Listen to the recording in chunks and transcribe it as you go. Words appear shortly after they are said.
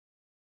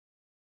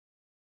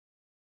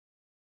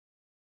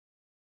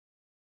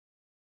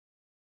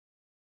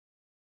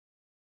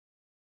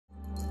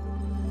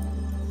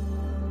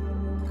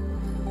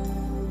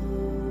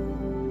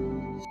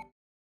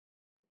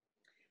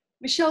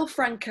Michel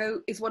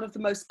Franco is one of the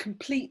most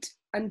complete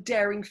and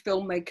daring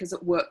filmmakers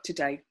at work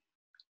today.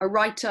 A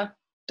writer,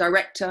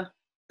 director,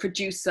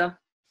 producer,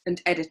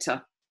 and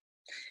editor.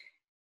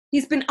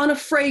 He's been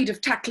unafraid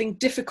of tackling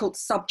difficult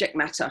subject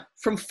matter,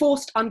 from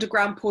forced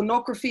underground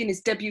pornography in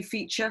his debut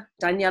feature,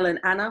 Danielle and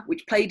Anna,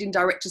 which played in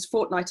Directors'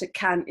 Fortnight at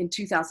Cannes in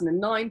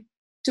 2009,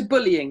 to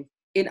bullying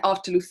in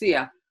After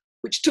Lucia,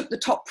 which took the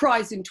top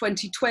prize in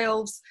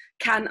 2012's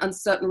Cannes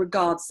Uncertain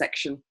Regards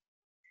section.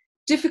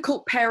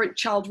 Difficult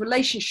parent-child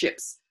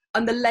relationships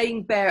and the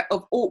laying bare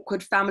of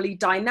awkward family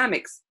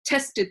dynamics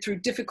tested through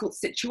difficult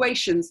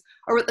situations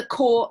are at the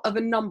core of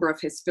a number of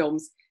his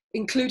films,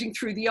 including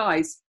Through the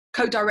Eyes,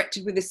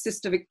 co-directed with his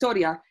sister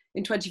Victoria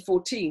in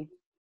 2014,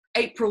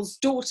 April's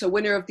Daughter,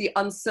 winner of the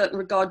Uncertain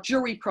Regard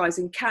Jury Prize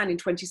in Cannes in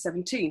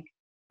 2017,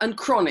 and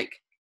Chronic,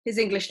 his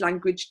English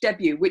language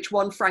debut, which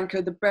won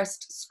Franco the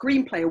Best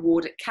Screenplay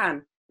Award at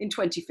Cannes in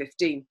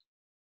 2015.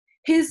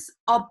 His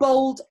are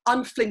bold,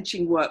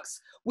 unflinching works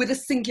with a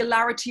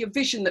singularity of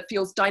vision that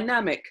feels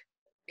dynamic,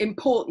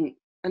 important,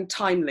 and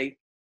timely.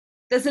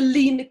 There's a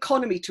lean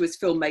economy to his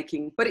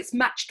filmmaking, but it's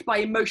matched by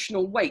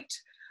emotional weight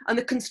and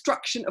the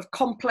construction of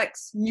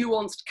complex,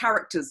 nuanced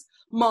characters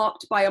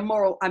marked by a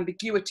moral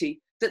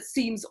ambiguity that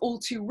seems all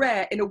too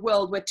rare in a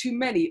world where too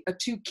many are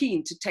too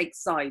keen to take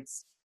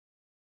sides.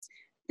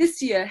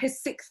 This year,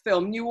 his sixth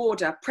film, New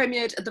Order,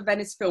 premiered at the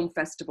Venice Film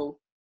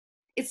Festival.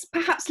 It's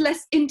perhaps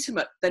less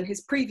intimate than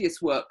his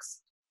previous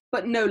works,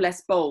 but no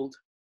less bold.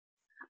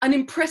 An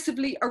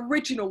impressively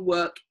original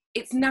work,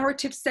 its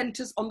narrative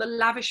centres on the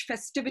lavish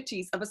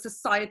festivities of a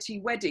society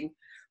wedding,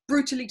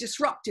 brutally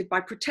disrupted by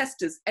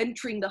protesters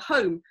entering the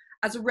home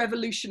as a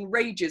revolution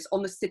rages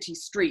on the city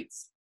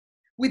streets,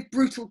 with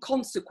brutal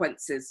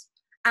consequences,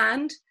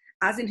 and,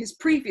 as in his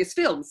previous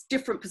films,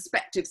 different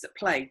perspectives at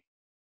play.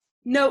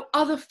 No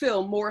other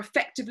film more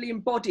effectively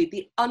embodied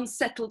the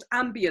unsettled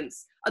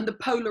ambience and the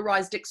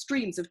polarised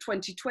extremes of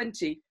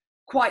 2020,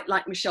 quite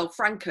like Michel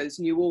Franco's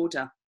New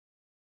Order.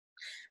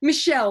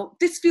 Michel,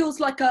 this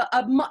feels like a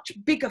much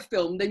bigger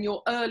film than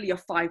your earlier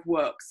five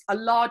works, a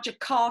larger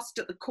cast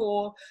at the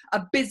core,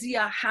 a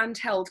busier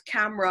handheld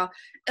camera.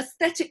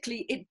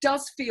 Aesthetically, it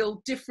does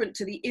feel different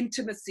to the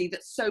intimacy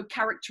that so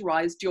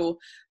characterised your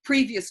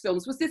previous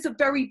films. Was this a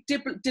very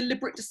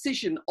deliberate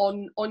decision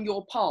on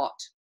your part?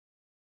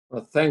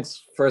 Well,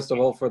 thanks, first of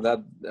all, for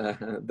that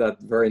that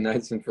very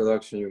nice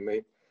introduction you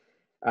made.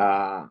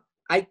 I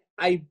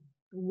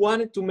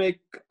wanted to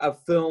make a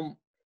film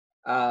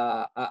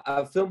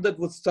that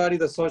would study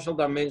the social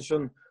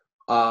dimension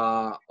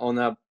on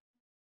a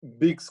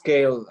big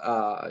scale,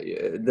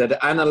 that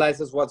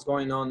analyzes what's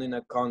going on in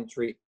a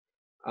country,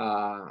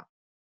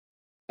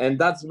 and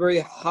that's very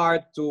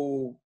hard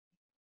to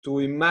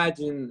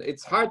imagine.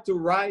 It's hard to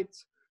write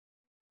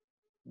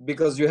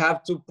because you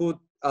have to put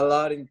a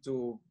lot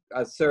into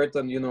a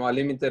certain, a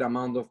limited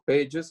amount of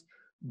pages,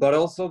 but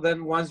also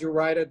then once you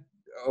write it,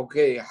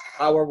 okay,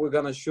 how are we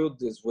going to shoot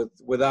this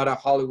without a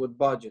Hollywood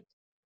budget?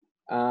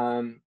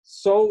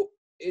 So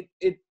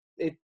the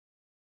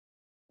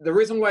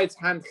reason why it's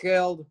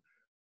handheld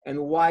and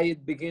why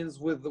it begins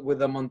with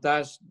a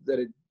montage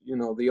that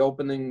the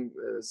opening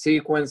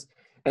sequence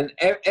and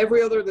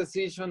every other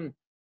decision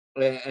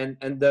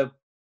and the,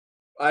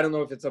 I don't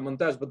know if it's a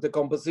montage, but the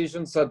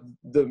compositions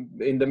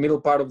in the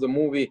middle part of the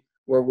movie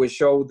where we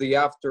show the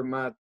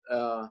aftermath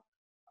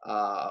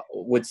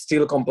with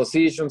still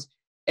compositions,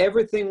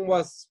 everything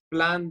was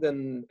planned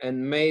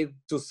and made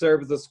to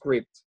serve the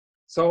script.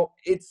 So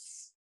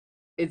it's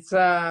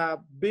a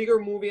bigger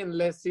movie and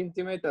less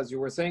intimate, as you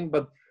were saying,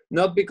 but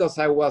not because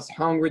I was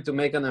hungry to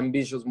make an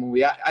ambitious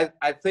movie.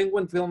 I think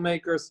when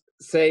filmmakers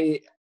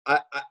say,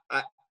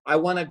 I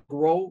want to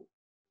grow,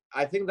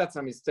 I think that's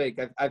a mistake.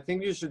 I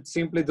think you should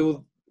simply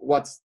do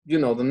what's,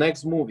 the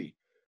next movie.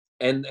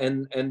 And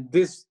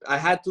this, I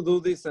had to do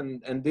this,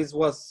 and this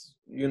was,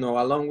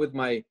 along with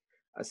my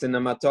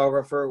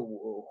cinematographer,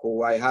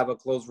 who I have a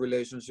close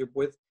relationship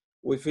with,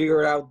 we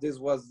figured out this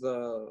was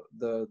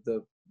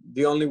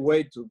the only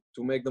way to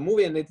make the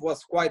movie, and it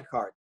was quite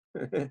hard.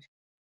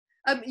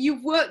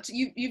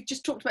 You've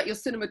just talked about your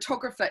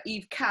cinematographer,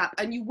 Yves Cap,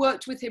 and you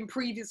worked with him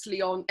previously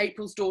on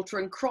April's Daughter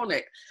and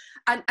Chronic.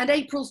 And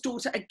April's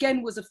Daughter,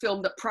 again, was a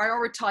film that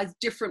prioritized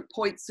different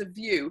points of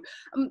view.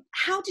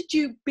 How did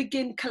you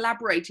begin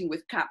collaborating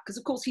with Cap? Because,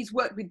 of course, he's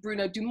worked with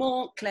Bruno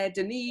Dumont, Claire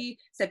Denis,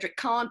 Cedric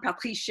Kahn,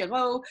 Patrice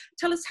Chéreau.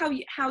 Tell us how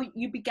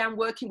you began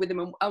working with him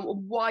and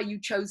why you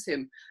chose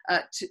him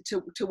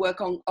to work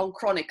on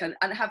Chronic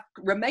and have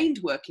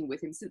remained working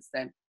with him since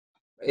then.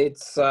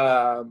 It's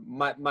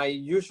my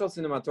usual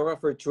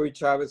cinematographer, Chuy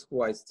Chavez,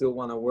 who I still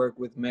want to work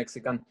with,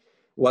 Mexican,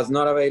 was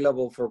not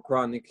available for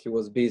Chronic. He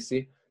was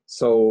busy.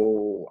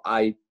 So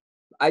I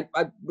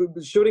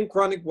shooting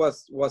Chronic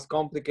was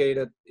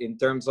complicated in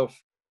terms of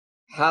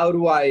how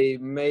do I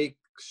make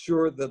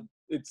sure that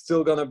it's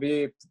still going to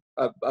be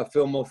a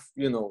film of,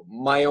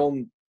 my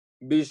own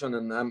vision,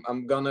 and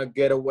I'm going to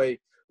get away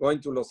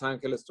going to Los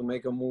Angeles to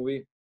make a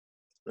movie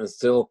and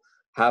still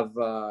have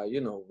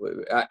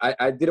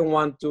I didn't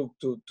want to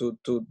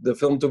the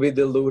film to be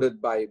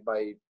diluted by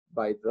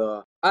by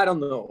the, I don't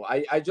know,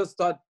 I just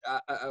thought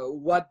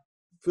what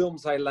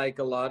films I like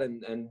a lot,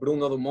 and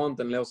Bruno Dumont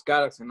and Leos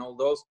Carax and all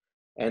those,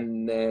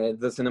 and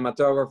the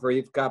cinematographer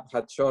Yves Cap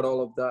had shot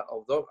all of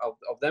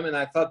them, and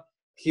I thought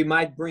he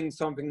might bring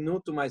something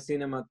new to my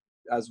cinema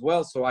as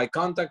well. So I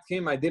contacted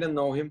him. I didn't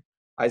know him.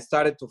 I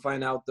started to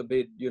find out a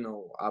bit,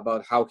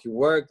 about how he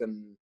worked,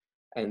 and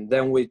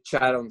then we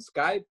chat on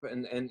Skype,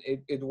 and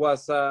it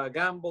was a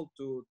gamble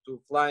to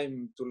fly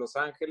him to Los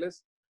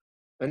Angeles.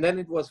 And then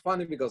it was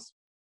funny because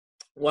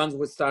once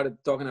we started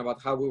talking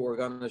about how we were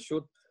gonna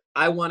shoot,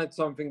 I wanted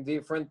something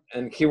different,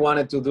 and he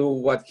wanted to do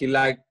what he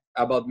liked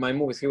about my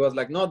movies. He was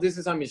like, no, this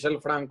is a Michel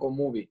Franco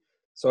movie,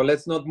 so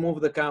let's not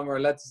move the camera.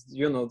 Let's,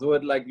 do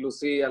it like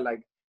Lucia,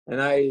 and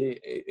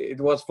it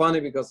was funny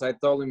because I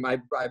told him I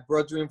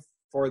brought you in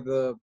for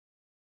the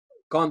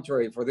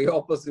contrary, for the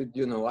opposite,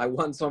 I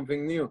want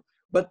something new.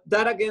 But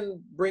that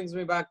again brings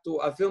me back to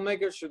a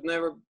filmmaker should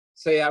never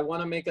say, I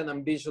want to make an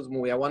ambitious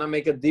movie, I want to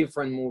make a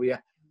different movie.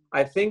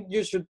 I think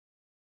you should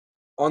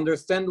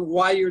understand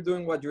why you're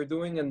doing what you're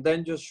doing and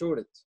then just shoot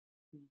it.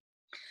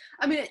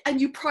 I mean, and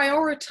you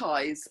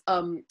prioritize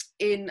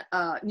in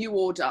New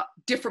Order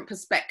different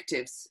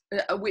perspectives,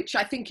 which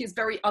I think is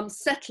very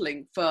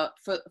unsettling for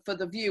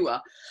the viewer.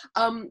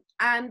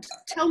 And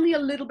tell me a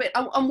little bit,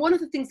 and one of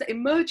the things that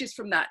emerges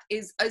from that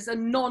is a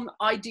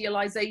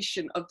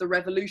non-idealization of the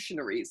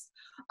revolutionaries,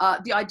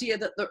 the idea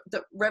that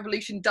the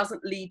revolution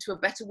doesn't lead to a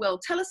better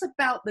world. Tell us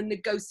about the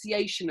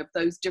negotiation of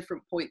those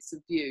different points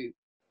of view.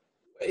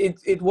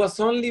 It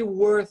was only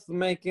worth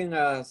making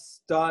a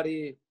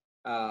study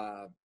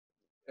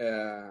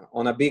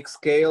on a big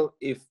scale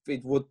if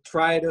it would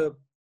try to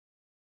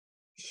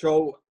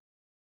show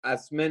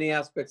as many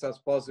aspects as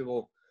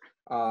possible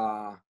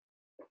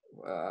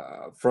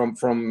from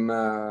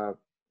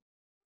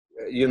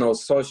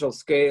social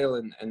scale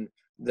and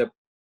the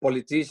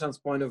politician's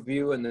point of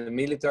view and the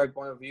military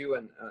point of view,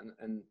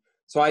 and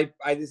so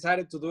I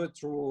decided to do it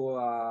through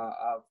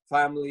a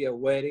family, a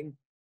wedding,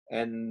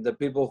 and the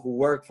people who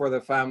work for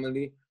the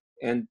family,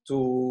 and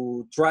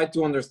to try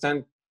to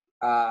understand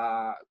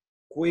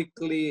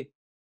quickly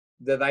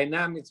the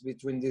dynamics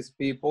between these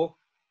people,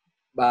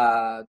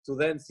 to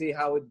then see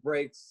how it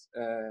breaks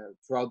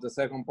throughout the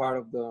second part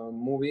of the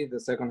movie, the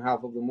second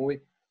half of the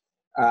movie.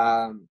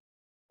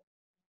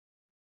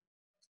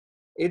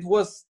 It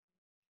was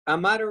a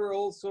matter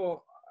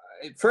also,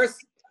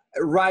 first,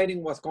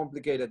 writing was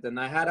complicated, and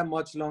I had a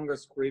much longer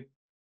script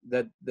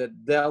that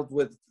dealt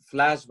with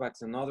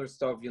flashbacks and other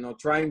stuff,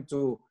 trying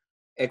to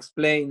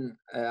explain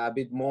a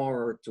bit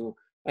more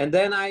and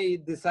then I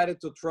decided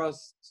to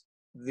trust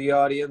the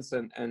audience,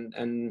 and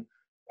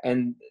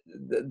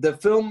the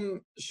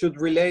film should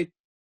relate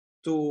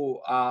to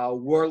a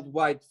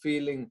worldwide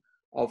feeling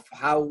of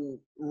how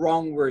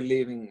wrong we're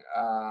living,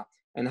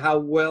 and how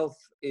wealth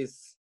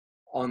is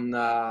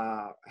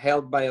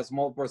held by a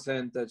small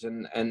percentage,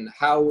 and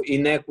how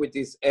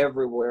inequities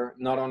everywhere,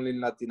 not only in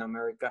Latin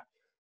America.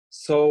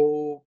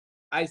 So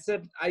I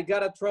said, I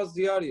gotta trust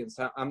the audience.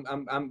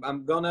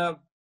 I'm gonna,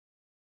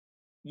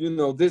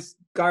 this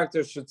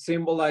character should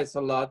symbolize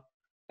a lot,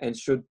 and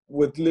should,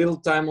 with little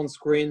time on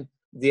screen,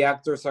 the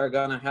actors are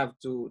gonna have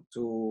to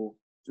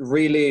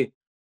really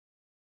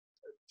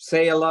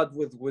say a lot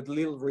with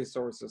little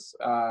resources.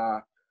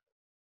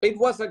 It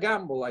was a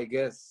gamble, I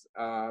guess,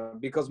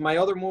 because my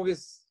other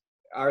movies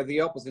are the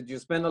opposite. You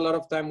spend a lot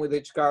of time with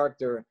each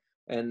character,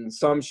 and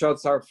some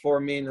shots are 4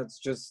 minutes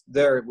just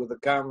there with a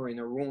camera in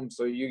a room.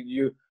 So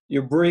you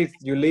breathe,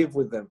 you live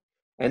with them.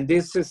 And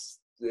this is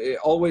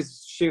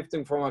always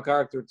shifting from a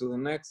character to the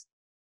next.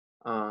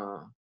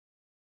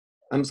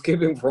 I'm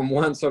skipping from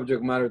one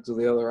subject matter to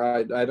the other.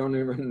 I don't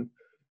even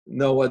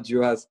know what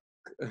you asked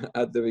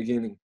at the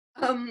beginning.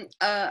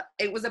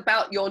 It was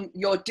about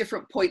your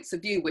different points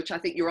of view, which I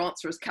think your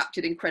answer has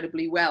captured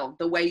incredibly well,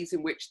 the ways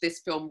in which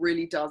this film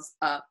really does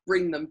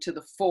bring them to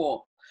the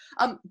fore.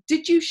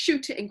 Did you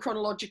shoot it in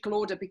chronological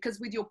order? Because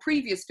with your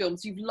previous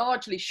films, you've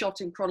largely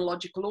shot in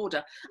chronological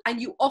order,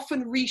 and you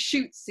often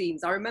reshoot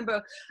scenes. I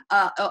remember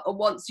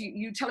once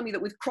you telling me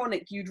that with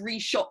Chronic, you'd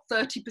reshot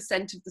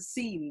 30% of the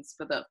scenes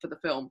for the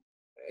film.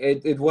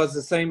 It was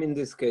the same in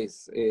this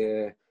case.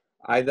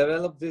 I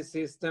developed this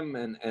system,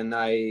 and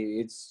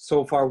it's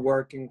so far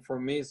working for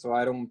me. So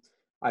I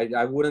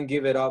wouldn't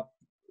give it up.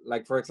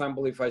 Like, for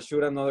example, if I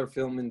shoot another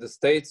film in the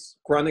States,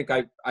 Chronic,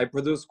 I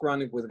produced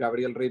Chronic with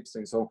Gabriel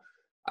Ripstein, so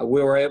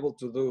we were able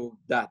to do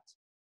that.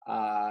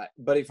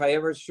 But if I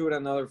ever shoot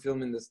another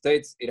film in the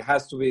States, it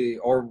has to be,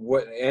 or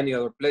any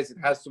other place, it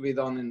has to be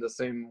done in the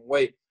same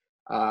way.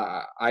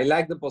 I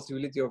like the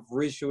possibility of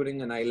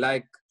reshooting, and I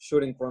like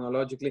shooting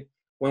chronologically.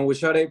 When we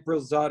shot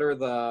April's Daughter,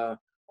 the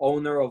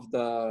owner of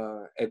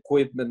the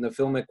equipment, the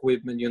film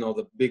equipment,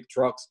 the big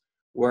trucks,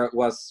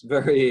 was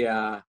very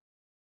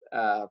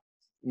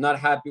not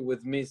happy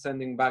with me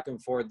sending back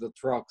and forth the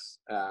trucks.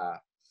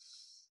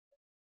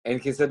 And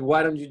he said,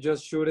 why don't you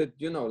just shoot it,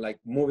 like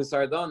movies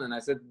are done? And I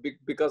said,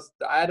 because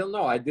I don't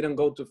know. I didn't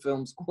go to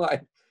film school.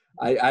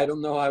 I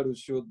don't know how to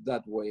shoot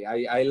that way.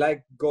 I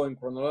like going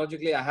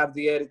chronologically. I have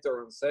the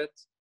editor on set.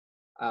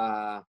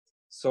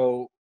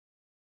 So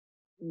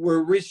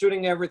we're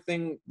reshooting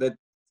everything. That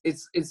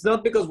it's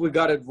not because we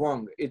got it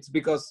wrong. It's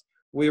because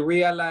we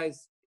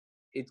realized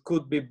it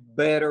could be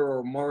better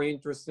or more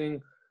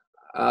interesting.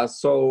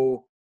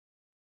 So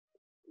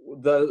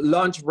the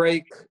lunch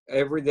break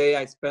every day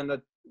I spend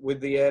it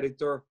with the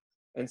editor,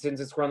 and since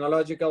it's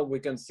chronological, we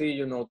can see,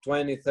 you know,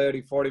 20,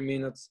 30, 40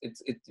 minutes.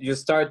 You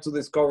start to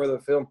discover the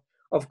film.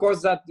 Of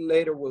course, that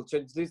later will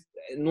change. This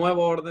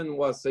Nuevo Orden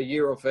was a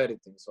year of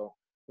editing, so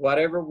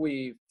whatever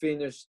we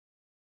finished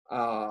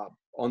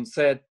on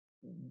set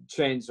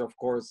changed, of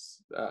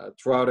course,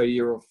 throughout a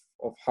year of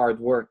hard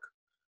work.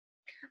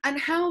 And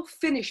how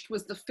finished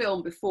was the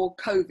film before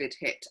COVID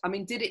hit? I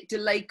mean, did it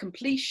delay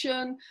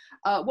completion?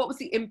 What was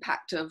the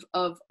impact of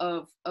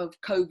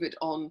COVID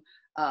on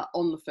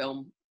the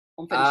film?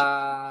 On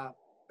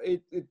finishing?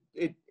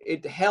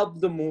 It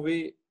helped the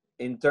movie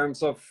in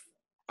terms of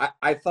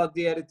I thought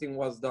the editing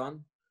was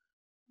done,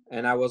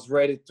 and I was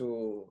ready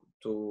to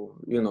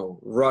you know,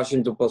 rush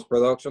into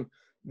post-production.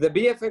 The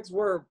BFX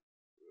were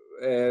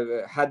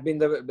had been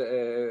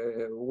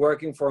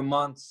working for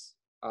months,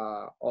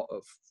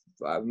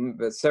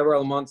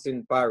 several months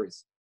in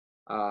Paris,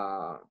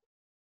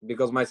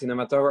 because my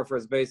cinematographer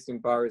is based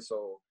in Paris,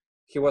 so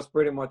he was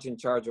pretty much in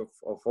charge of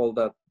all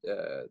that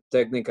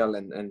technical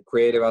and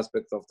creative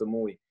aspects of the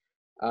movie.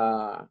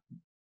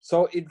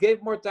 So it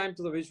gave more time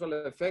to the visual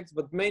effects,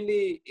 but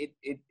mainly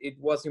it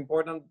was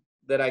important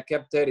that I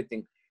kept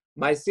editing.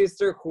 My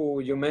sister,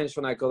 who you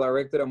mentioned, I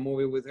co-directed a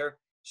movie with her.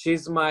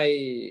 She's the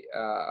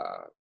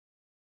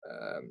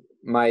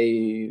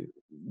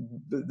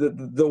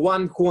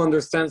one who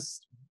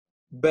understands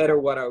better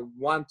what I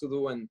want to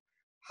do and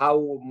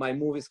how my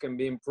movies can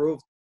be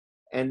improved.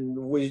 And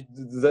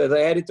the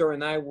editor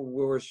and I,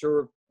 we were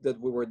sure that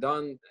we were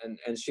done.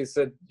 And she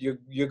said,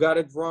 you got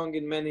it wrong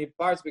in many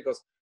parts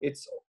because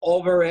it's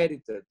over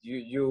edited.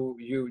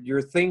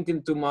 You're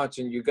thinking too much,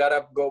 and you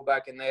gotta go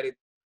back and edit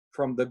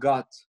from the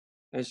gut.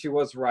 And she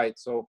was right.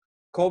 So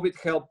COVID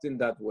helped in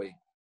that way.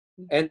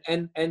 And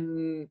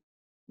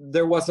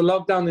there was a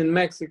lockdown in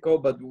Mexico,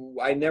 but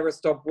I never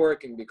stopped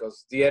working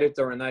because the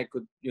editor and I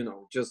could, you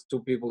know, just two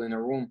people in a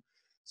room.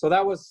 So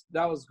that was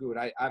good.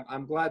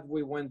 I'm glad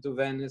we went to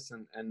Venice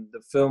and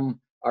the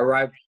film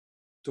arrived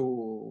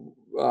to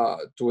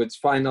its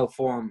final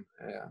form.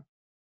 Yeah.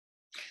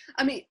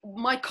 I mean,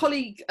 my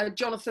colleague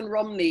Jonathan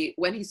Romney,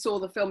 when he saw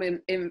the film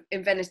in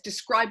Venice,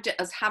 described it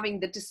as having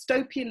the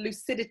dystopian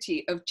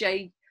lucidity of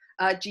G.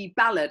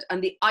 Ballard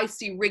and the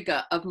icy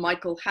rigor of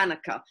Michael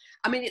Haneke.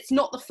 I mean, it's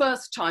not the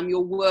first time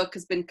your work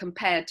has been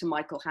compared to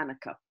Michael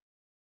Haneke.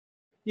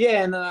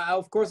 Yeah, and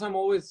of course I'm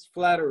always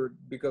flattered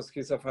because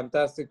he's a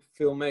fantastic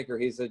filmmaker.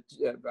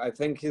 I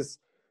think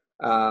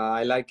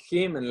I like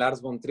him and Lars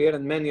von Trier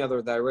and many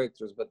other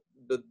directors, but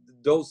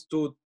those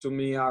two to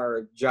me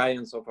are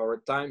giants of our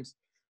times.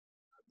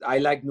 I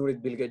like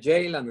Nurit Bilge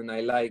Ceylan and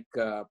I like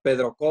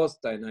Pedro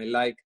Costa, and I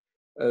like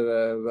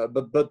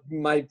but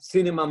my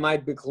cinema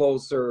might be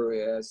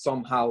closer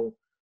somehow.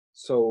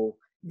 So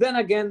then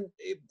again,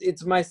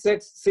 it's my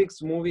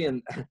sixth movie,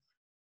 and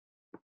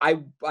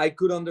I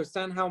could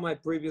understand how my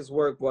previous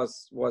work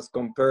was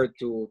compared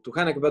to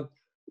Haneke, but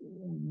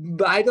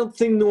I don't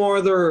think New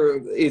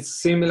Order is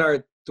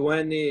similar to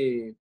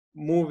any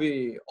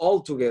movie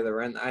altogether,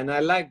 and I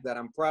like that.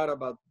 I'm proud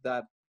about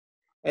that.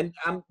 And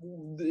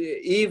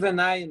even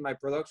I and my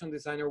production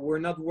designer, we're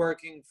not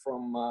working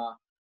from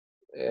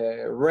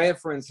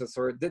references,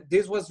 or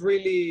this was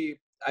really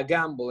a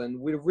gamble, and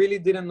we really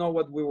didn't know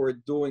what we were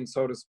doing,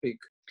 so to speak.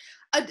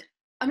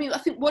 I mean, I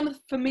think one of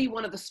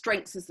the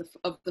strengths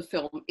of the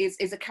film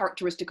is a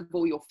characteristic of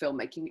all your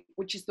filmmaking,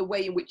 which is the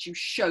way in which you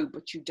show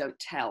but you don't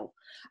tell.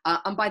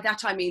 And by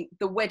that I mean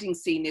the wedding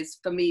scene is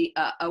for me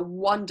a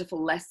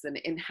wonderful lesson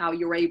in how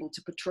you're able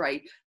to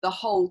portray the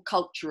whole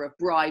culture of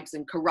bribes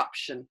and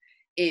corruption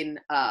in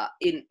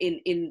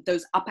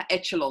those upper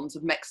echelons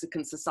of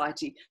Mexican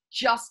society,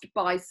 just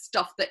by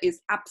stuff that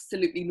is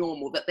absolutely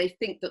normal, that they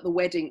think that the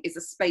wedding is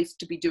a space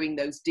to be doing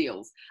those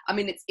deals. I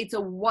mean, it's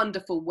a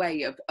wonderful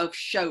way of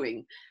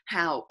showing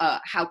how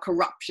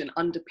corruption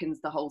underpins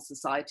the whole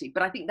society.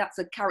 But I think that's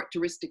a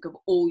characteristic of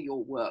all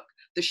your work,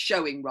 the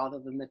showing rather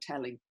than the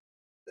telling.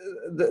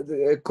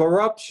 The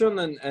corruption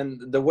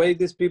and the way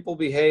these people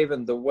behave,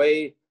 and the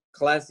way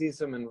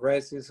classism and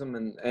racism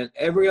and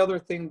every other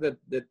thing that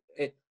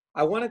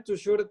I wanted to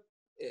shoot it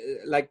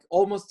like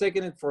almost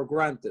taking it for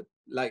granted,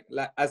 like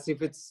as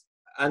if it's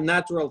a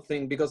natural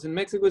thing, because in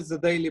Mexico it's the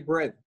daily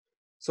bread.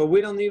 So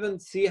we don't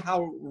even see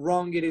how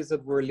wrong it is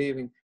that we're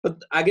living.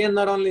 But again,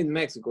 not only in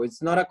Mexico,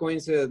 it's not a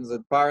coincidence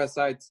that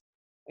Parasites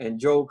and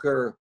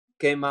Joker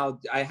came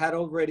out. I had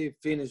already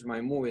finished my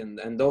movie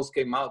and those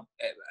came out.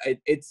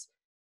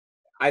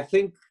 I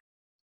think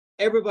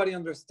everybody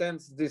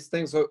understands these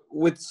things. So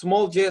with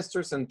small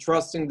gestures and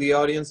trusting the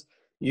audience,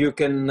 you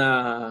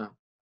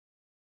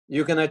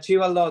can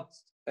achieve a lot,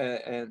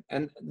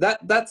 and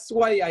that's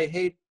why I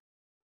hate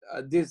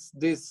this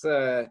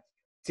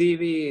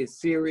TV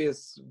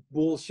series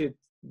bullshit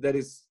that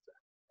is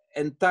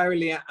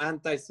entirely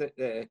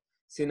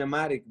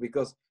anti-cinematic,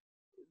 because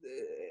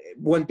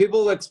when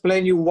people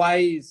explain you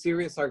why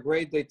series are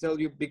great, they tell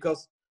you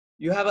because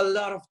you have a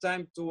lot of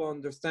time to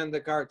understand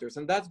the characters,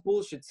 and that's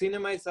bullshit.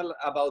 Cinema is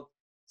about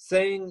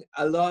saying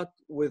a lot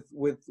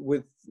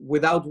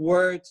without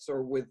words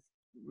or with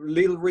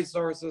little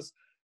resources,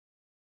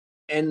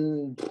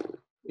 and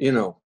you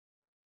know,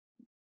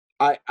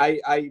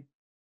 I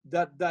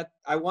that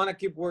I want to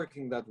keep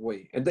working that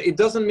way, and it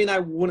doesn't mean I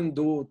wouldn't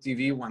do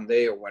TV one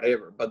day or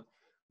whatever, but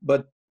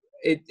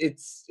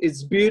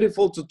it's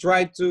beautiful to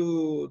try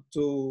to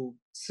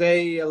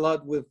say a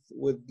lot with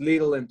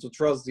little and to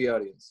trust the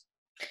audience.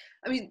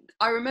 I mean,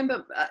 I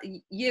remember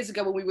years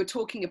ago when we were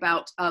talking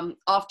about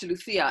After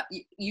Lucia,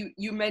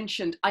 you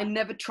mentioned, I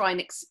never try and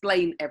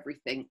explain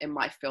everything in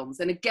my films.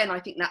 And again, I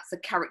think that's a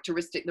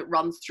characteristic that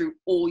runs through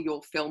all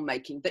your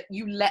filmmaking, that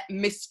you let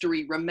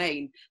mystery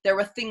remain. There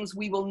are things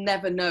we will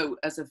never know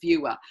as a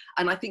viewer.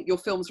 And I think your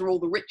films are all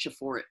the richer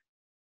for it.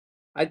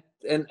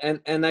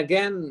 And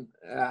again,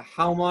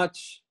 how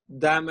much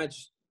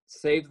damage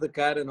Save the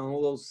Cat and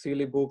all those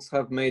silly books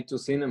have made to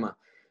cinema.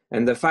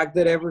 And the fact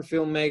that every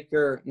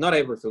filmmaker, not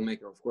every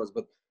filmmaker, of course,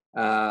 but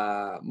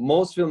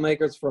most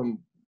filmmakers from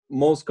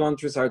most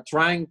countries are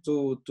trying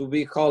to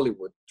be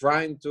Hollywood,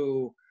 and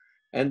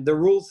the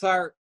rules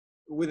are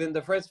within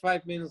the first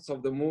 5 minutes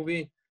of the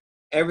movie,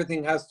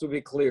 everything has to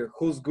be clear.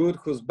 Who's good,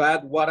 who's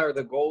bad, what are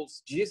the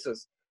goals?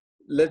 Jesus,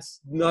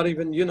 let's not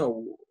even,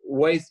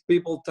 waste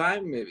people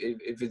time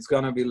if it's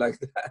gonna be like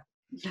that.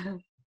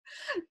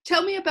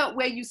 Tell me about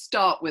where you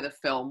start with a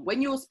film.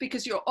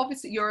 Because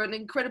you're an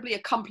incredibly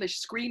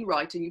accomplished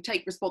screenwriter and you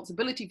take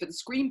responsibility for the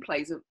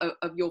screenplays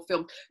of your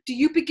film. Do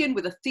you begin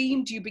with a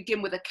theme? Do you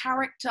begin with a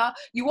character?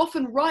 You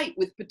often write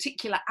with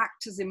particular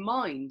actors in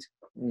mind.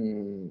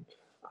 Well,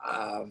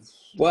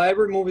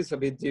 every movie is a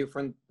bit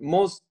different.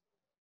 Most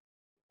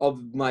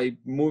of my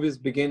movies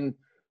begin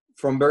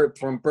from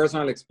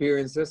personal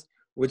experiences,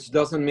 which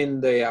doesn't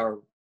mean they are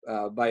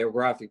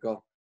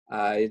biographical.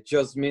 It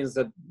just means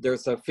that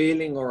there's a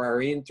feeling or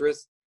an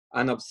interest,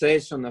 an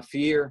obsession, a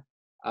fear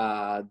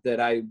that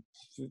I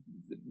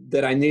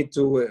need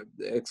to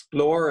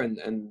explore,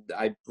 and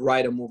I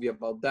write a movie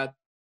about that.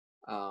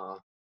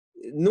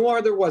 No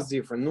Order was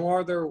different. No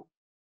Order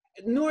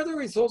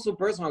is also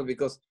personal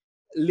because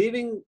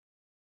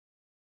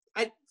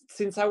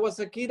since I was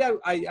a kid,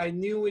 I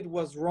knew it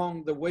was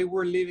wrong. The way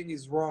we're living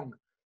is wrong,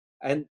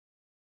 and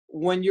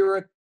when you're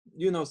a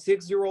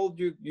 6-year-old,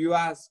 you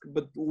ask,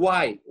 but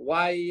why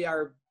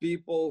are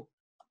people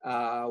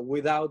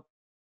without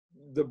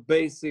the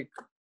basic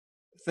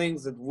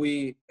things that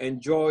we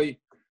enjoy,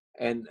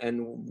 and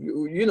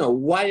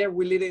why are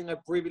we living a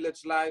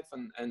privileged life,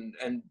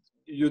 and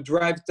you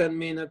drive 10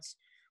 minutes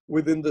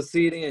within the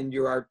city and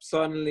you are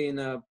suddenly in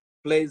a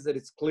place that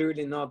is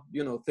clearly not,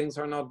 things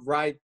are not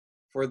right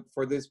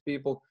for these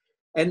people.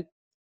 And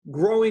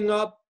growing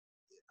up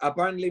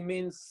apparently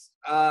means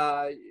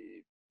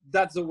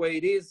that's the way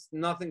it is.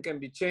 Nothing can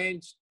be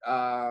changed.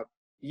 Yeah,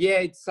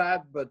 it's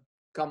sad, but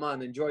come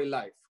on, enjoy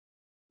life.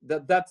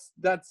 That's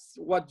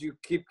what you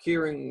keep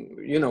hearing.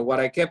 What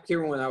I kept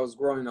hearing when I was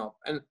growing up,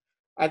 and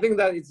I think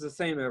that it's the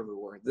same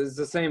everywhere. It's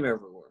the same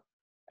everywhere.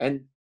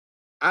 And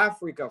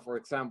Africa, for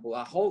example,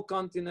 a whole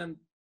continent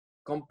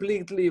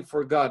completely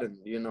forgotten.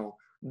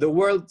 The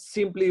world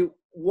simply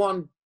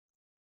won't.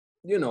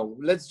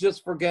 Let's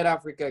just forget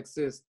Africa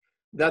exists.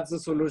 That's the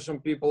solution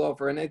people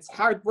offer, and it's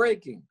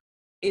heartbreaking.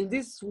 In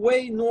this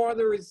way, No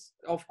Order is,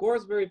 of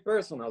course, very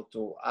personal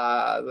too.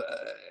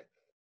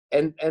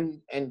 And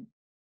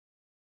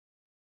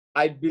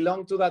I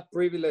belong to that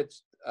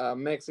privileged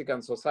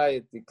Mexican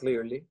society,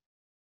 clearly.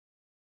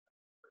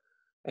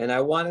 And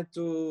I wanted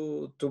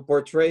to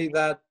portray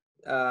that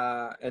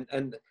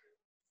and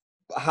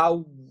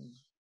how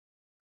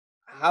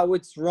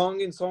it's wrong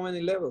in so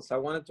many levels. I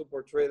wanted to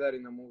portray that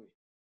in a movie.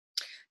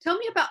 Tell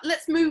me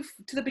let's move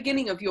to the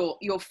beginning of your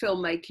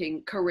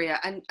filmmaking career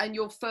and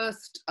your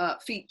first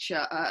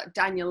feature,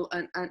 Daniel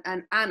and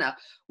Anna,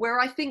 where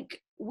I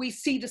think we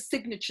see the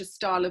signature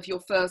style of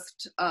your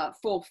first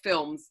 4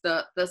 films,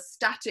 the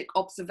static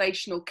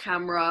observational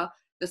camera,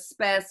 the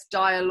sparse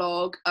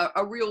dialogue,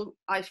 a real,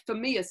 for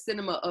me, a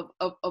cinema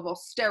of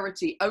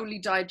austerity,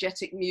 only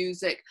diegetic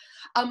music.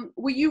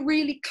 Were you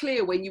really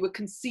clear when you were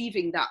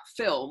conceiving that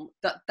film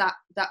that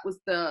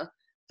was the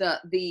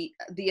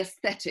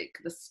aesthetic,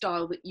 the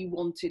style that you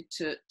wanted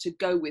to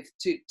go with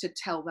to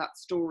tell that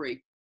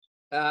story?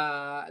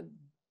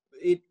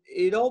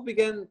 It all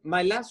began.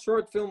 My last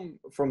short film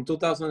from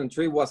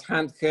 2003 was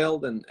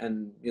handheld,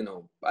 and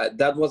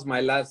that was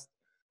my last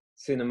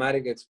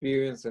cinematic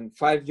experience. And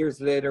 5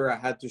 years later, I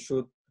had to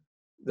shoot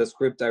the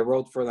script I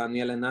wrote for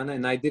Daniel and Anna,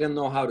 and I didn't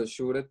know how to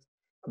shoot it,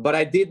 but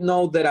I did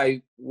know that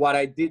what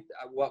I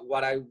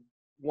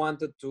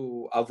wanted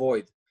to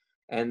avoid,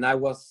 and I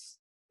was.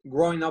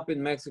 Growing up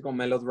in Mexico,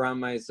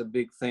 melodrama is a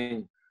big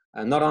thing,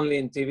 not only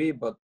in TV,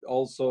 but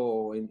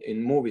also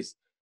in movies.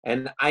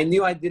 And I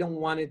knew I didn't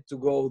want it to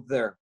go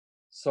there.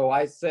 So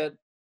I said,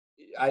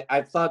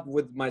 I thought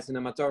with my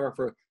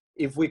cinematographer,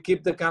 if we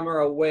keep the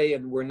camera away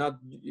and we're not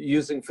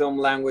using film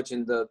language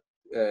in the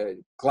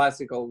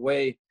classical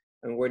way,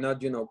 and we're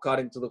not,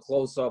 cutting to the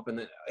close-up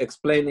and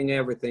explaining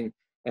everything.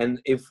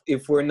 And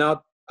if we're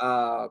not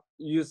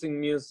using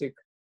music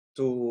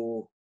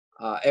to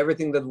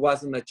everything that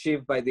wasn't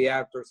achieved by the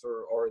actors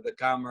or the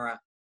camera,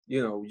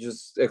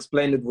 just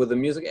explain it with the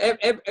music.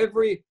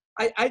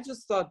 I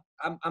just thought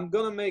I'm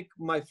gonna make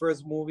my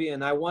first movie,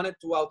 and I want it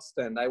to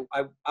outstand.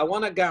 I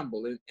want to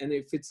gamble, and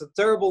if it's a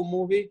terrible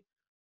movie,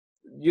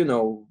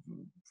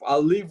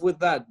 I'll live with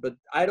that. But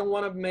I don't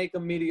want to make a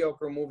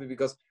mediocre movie,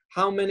 because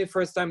how many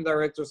first-time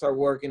directors are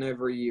working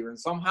every year, and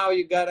somehow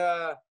you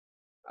gotta.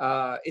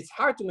 It's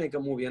hard to make a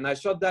movie, and I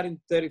shot that in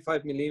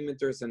 35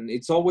 millimeters, and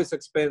it's always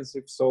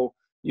expensive. So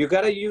you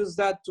gotta use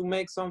that to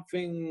make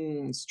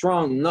something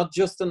strong, not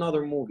just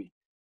another movie.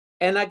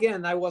 And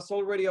again, I was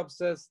already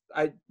obsessed.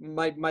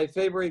 My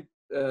favorite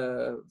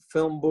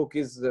film book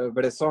is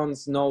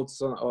Bresson's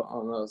Notes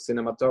on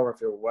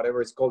Cinematography, or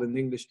whatever it's called in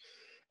English.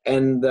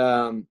 And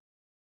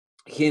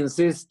he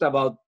insists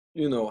about,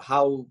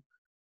 how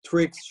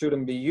tricks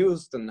shouldn't be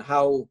used, and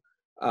how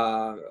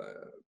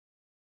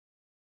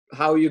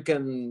you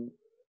can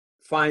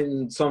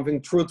find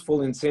something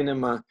truthful in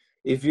cinema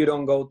if you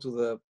don't go to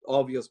the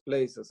obvious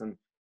places.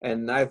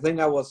 And I think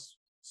I was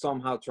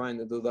somehow trying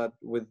to do that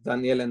with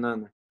Daniel and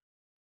Anna.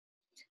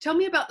 Tell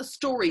me about the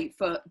story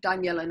for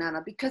Daniel and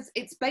Anna, because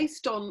it's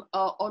based on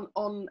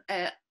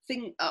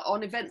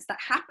events that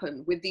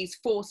happen with these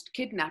forced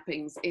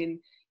kidnappings in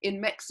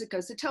Mexico.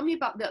 So tell me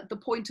about the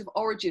point of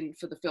origin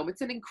for the film.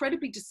 It's an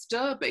incredibly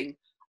disturbing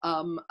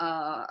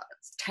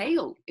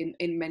tale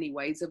in many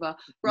ways, of a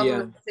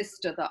brother and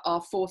sister that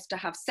are forced to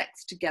have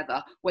sex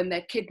together when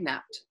they're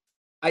kidnapped.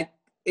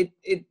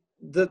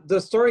 The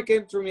story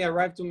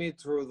arrived to me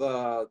through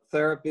the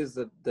therapist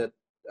that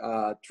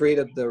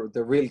treated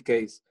the real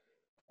case.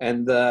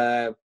 And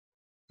the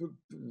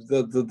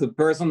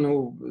person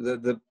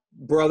the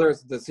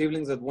brothers, the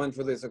siblings that went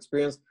through this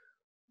experience,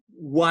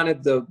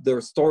 wanted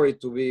their story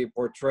to be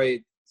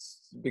portrayed,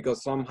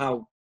 because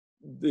somehow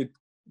it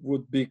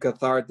would be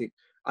cathartic.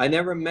 I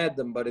never met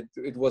them, but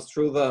it was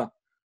through the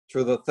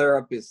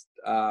therapist.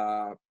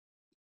 To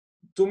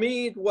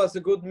me, it was a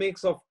good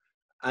mix of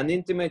an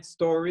intimate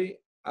story,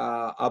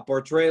 a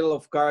portrayal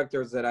of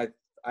characters that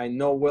I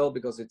know well,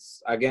 because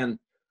it's, again,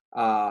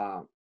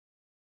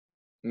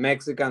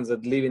 Mexicans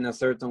that live in a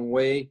certain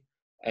way.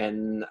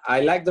 And I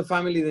like the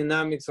family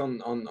dynamics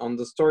on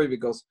the story,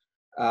 because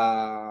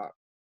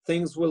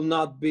things will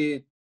not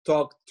be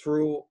talked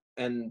through,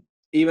 and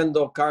even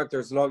though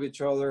characters love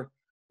each other,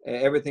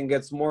 everything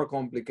gets more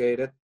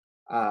complicated.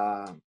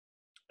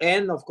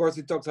 And of course,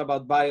 it talks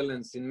about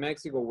violence in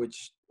Mexico,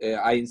 which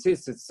I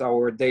insist, it's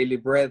our daily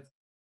bread.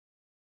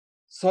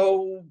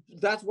 So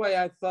that's why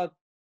I thought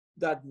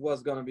that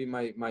was going to be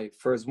my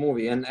first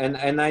movie.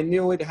 And I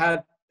knew it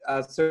had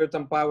a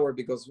certain power,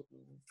 because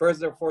first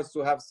they're forced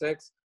to have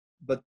sex,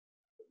 but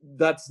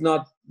that's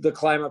not the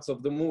climax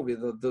of the movie.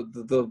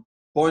 The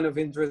point of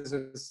interest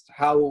is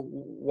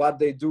what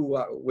they do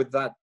with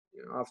that,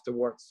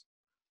 afterwards.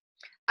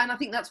 And I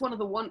think that's one of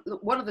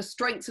the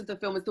strengths of the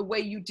film, is the way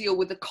you deal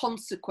with the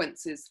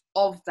consequences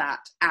of that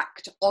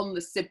act on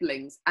the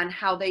siblings, and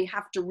how they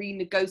have to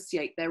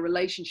renegotiate their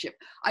relationship.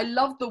 I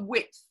love the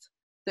width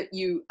that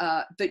you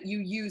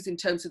use in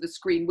terms of the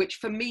screen, which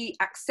for me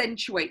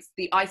accentuates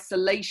the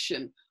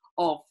isolation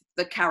of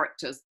the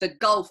characters, the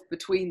gulf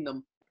between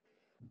them.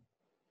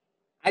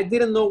 I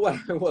didn't know what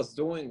I was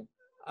doing.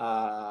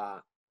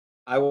 I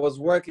was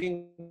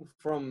working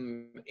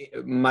from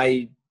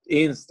my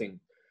instinct.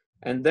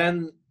 And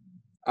then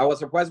I was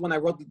surprised when I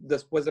wrote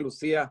Después de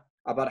Lucia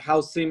about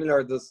how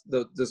similar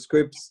the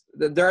scripts.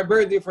 There are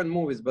very different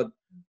movies, but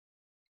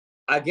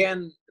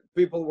again,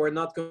 people were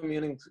not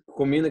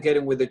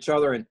communicating with each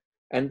other.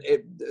 And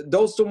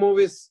those two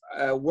movies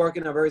work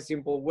in a very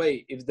simple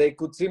way. If they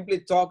could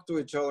simply talk to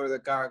each other, the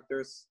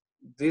characters,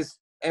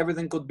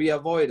 everything could be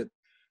avoided.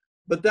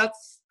 But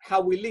that's how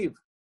we live.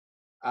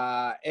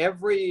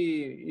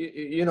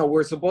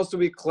 We're supposed to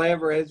be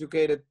clever,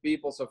 educated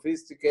people,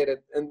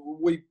 sophisticated, and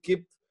we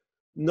keep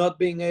not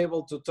being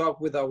able to talk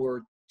with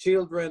our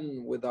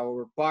children, with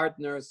our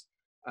partners.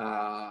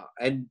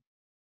 And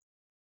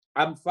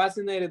I'm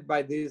fascinated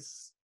by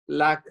this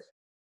lack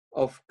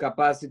of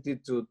capacity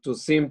to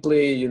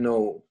simply,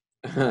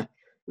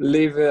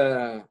 live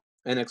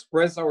and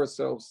express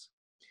ourselves.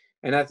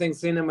 And I think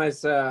cinema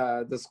is,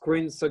 the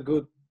screen's a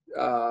good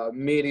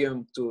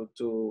medium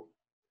to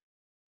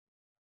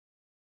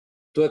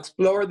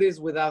explore this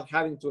without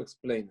having to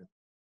explain it.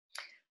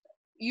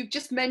 You've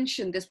just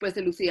mentioned Después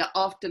de Lucia,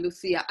 After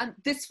Lucia, and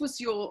this was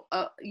your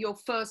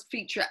first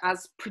feature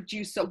as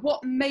producer.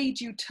 What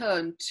made you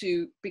turn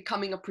to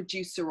becoming a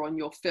producer on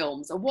your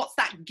films, and what's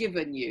that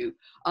given you?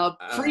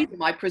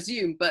 Freedom, I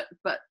presume, but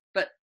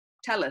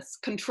tell us,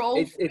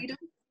 control, freedom?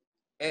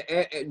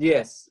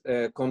 Yes,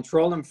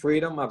 control and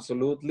freedom,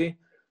 absolutely.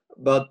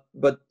 But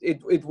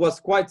it was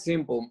quite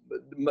simple.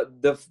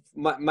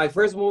 My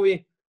first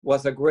movie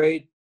was a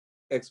great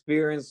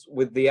experience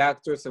with the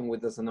actors and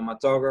with the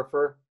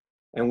cinematographer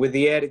and with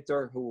the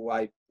editor,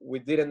 we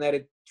didn't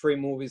edit 3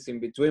 movies in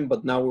between,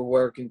 but now we're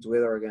working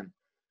together again.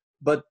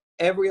 But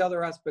every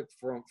other aspect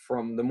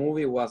from the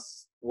movie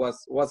was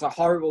a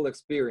horrible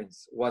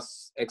experience.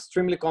 Was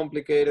extremely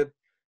complicated.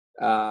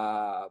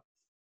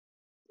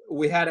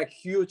 We had a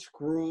huge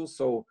crew,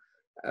 so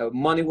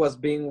money was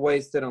being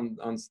wasted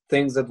on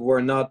things that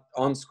were not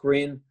on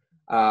screen.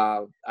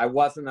 I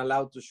wasn't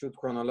allowed to shoot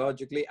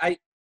chronologically.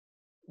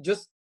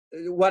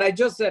 What I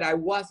just said, I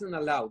wasn't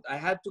allowed. I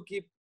had to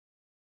keep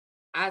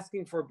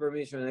asking for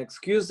permission and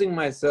excusing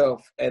myself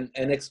and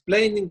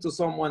explaining to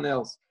someone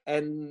else.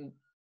 And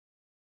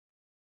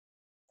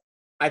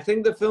I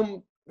think the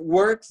film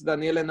works,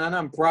 Daniel and Anna.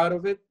 I'm proud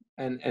of it.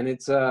 And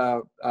it's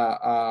a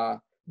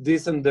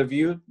decent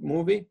debut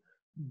movie.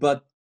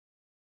 But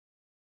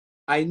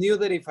I knew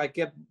that if I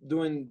kept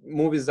doing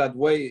movies that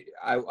way,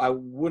 I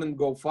wouldn't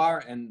go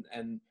far. And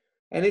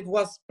it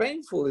was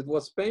painful. It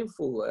was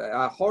painful,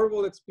 a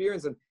horrible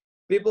experience. And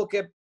people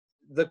kept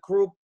the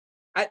crew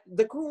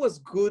was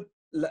good.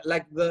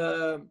 Like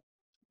the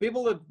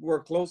people that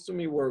were close to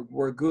me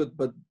were good,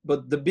 but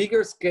the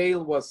bigger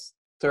scale was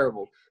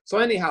terrible. So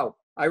anyhow,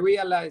 I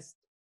realized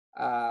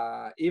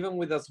even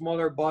with a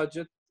smaller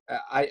budget,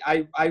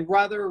 I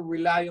rather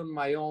rely on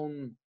my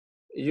own.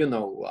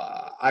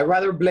 I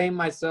rather blame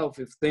myself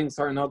if things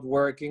are not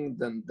working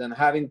than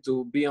having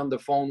to be on the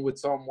phone with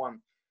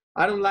someone.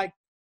 I don't like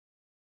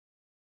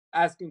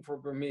asking for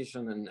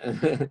permission,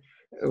 and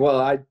well,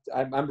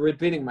 I'm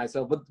repeating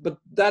myself, but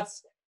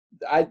that's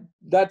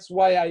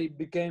why I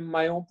became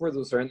my own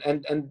producer.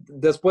 And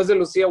Después de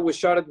Lucia, we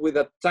shot it with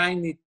a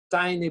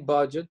tiny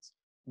budget,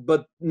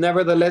 but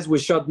nevertheless we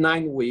shot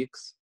 9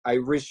 weeks. I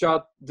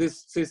reshot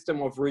this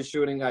system of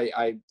reshooting.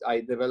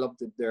 I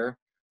developed it there.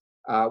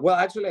 Well,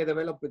 actually, I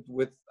developed it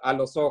with A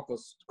Los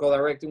Ojos,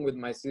 co-directing with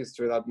my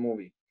sister that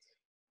movie.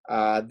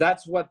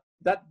 That's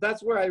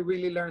where I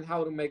really learned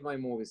how to make my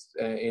movies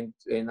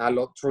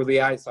through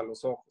the eyes, A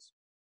Los Ojos.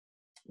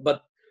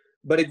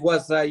 But it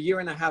was a year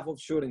and a half of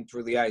shooting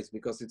through the eyes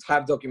because it's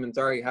half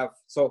documentary, half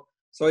so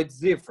it's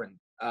different.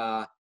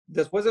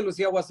 Después de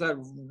Lucia was a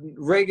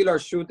regular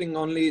shooting,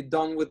 only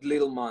done with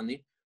little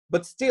money,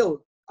 but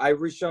still I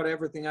reshot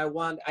everything I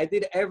want. I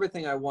did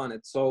everything I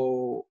wanted.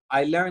 So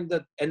I learned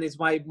that, and it's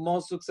my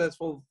most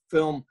successful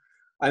film.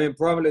 I mean,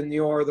 probably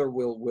New Order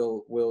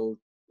will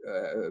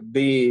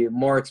be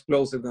more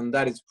explosive than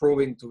that. It's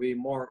proving to be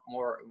more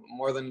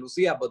than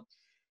Lucia, but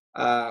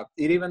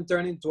it even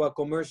turned into a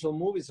commercial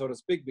movie, so to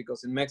speak,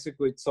 because in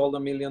Mexico it sold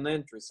 1 million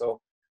entries. So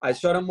I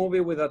shot a movie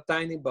with a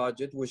tiny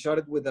budget. We shot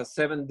it with a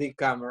 7D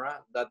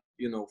camera, that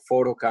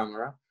photo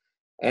camera.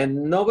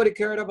 And nobody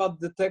cared about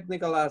the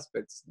technical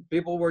aspects.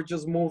 People were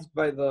just moved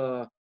by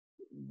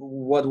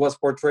what was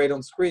portrayed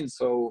on screen.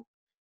 So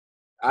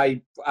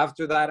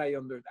after that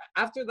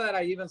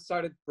I even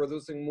started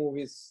producing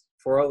movies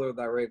for other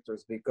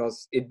directors,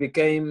 because it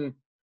became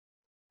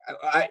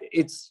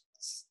it's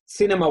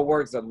cinema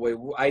works that way.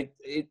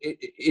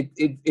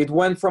 It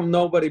went from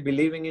nobody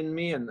believing in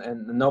me and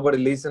nobody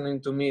listening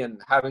to me and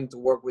having to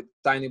work with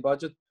tiny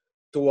budget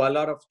to a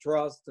lot of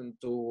trust and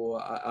to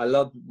a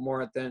lot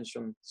more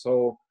attention.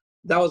 So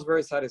that was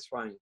very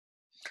satisfying.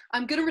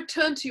 I'm going to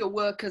return to your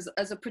work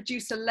as a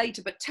producer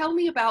later, but tell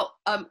me about,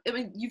 I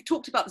mean, you've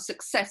talked about the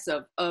success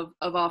of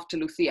After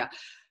Lucia.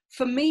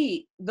 For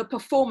me, the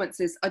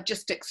performances are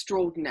just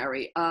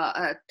extraordinary.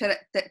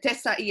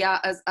 Tessa Ia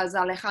as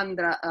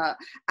Alejandra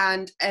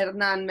and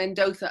Hernan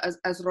Mendoza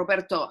as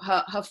Roberto,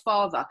 her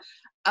father.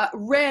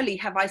 Rarely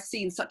have I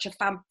seen such a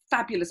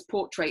fabulous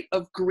portrait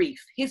of grief.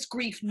 His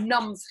grief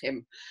numbs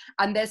him,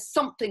 and there's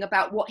something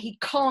about what he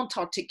can't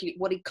articulate,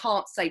 what he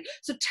can't say.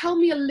 So tell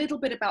me a little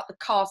bit about the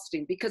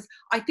casting, because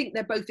I think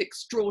they're both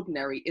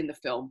extraordinary in the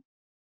film.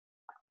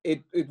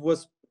 It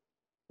was,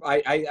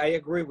 I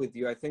agree with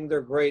you. I think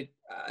they're great.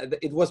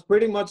 It was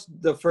pretty much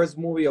the first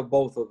movie of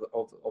both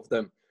of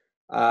them.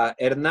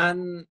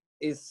 Hernan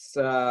is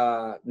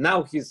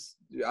now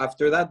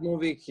after that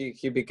movie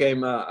he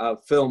became a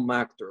film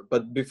actor,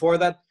 but before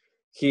that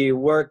he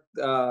worked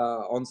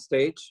on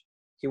stage.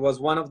 He was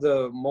one of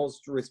the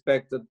most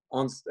respected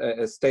on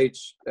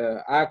stage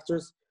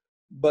actors,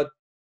 but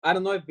I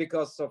don't know if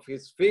because of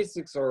his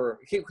physics or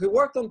he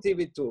worked on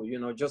TV too,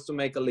 just to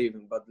make a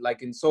living, but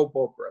like in soap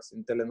operas,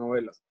 in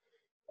telenovelas.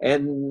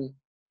 And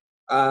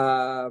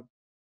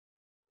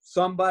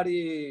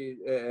somebody,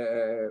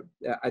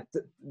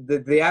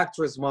 the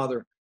actress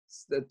mother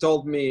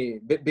told me,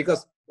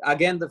 because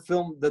again,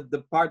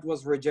 the part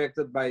was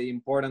rejected by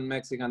important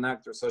Mexican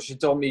actors. So she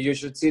told me, you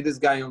should see this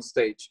guy on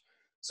stage.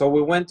 So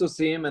we went to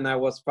see him and I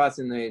was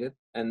fascinated.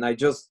 And I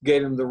just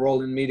gave him the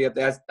role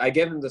immediately. I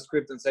gave him the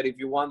script and said, if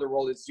you want the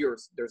role, it's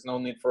yours. There's no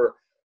need for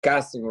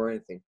casting or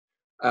anything.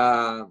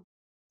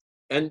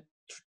 And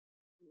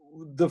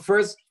the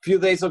first few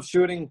days of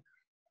shooting,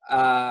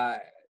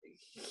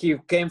 he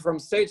came from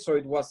stage, so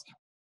it was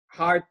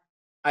hard.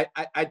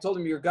 I told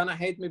him, you're gonna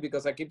hate me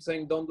because I keep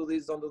saying, don't do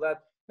this, don't do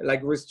that,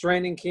 like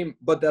restraining him,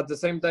 but at the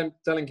same time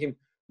telling him,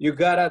 you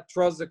gotta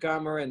trust the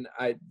camera, and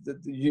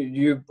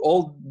you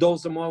all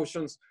those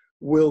emotions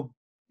will,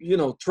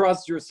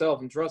 trust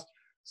yourself and trust.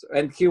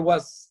 And he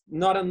was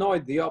not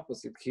annoyed, the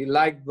opposite. He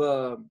liked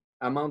the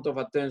amount of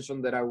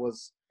attention that I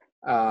was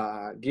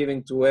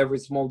giving to every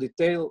small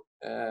detail.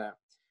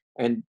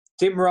 And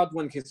Tim Roth,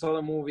 when he saw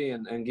the movie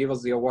and gave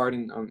us the award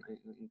in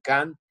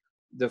Cannes,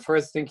 the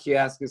first thing he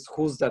asked is,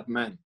 "Who's that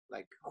man?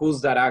 Like,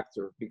 who's that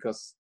actor?"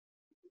 Because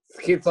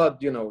he thought,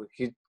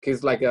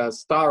 he's like a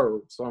star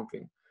or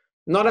something.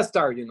 Not a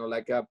star,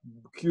 like a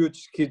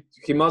huge,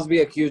 he must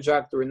be a huge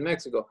actor in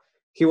Mexico.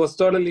 He was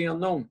totally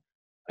unknown.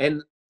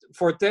 And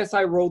for Tess,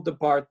 I wrote the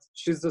part.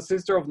 She's the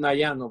sister of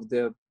Nayan, of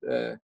the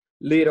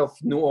lead of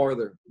New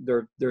Order.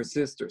 They're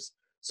sisters.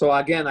 So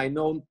again, I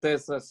know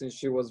Tessa since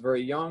she was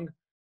very young.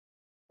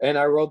 And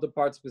I wrote the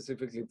part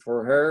specifically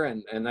for her.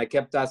 And I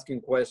kept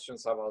asking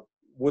questions about,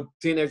 would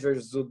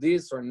teenagers do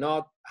this or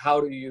not?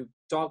 How do you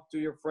talk to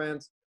your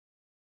friends?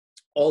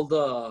 All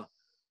the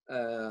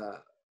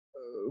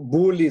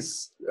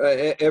bullies,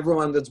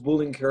 everyone that's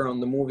bullying her on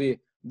the movie,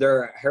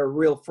 they're her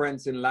real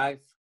friends in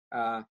life.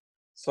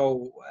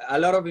 So a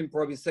lot of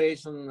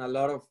improvisation, a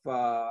lot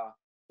of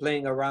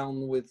playing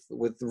around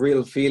with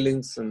real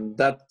feelings, and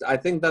that, I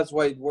think that's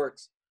why it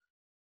works.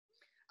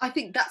 I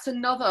think that's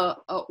another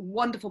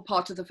wonderful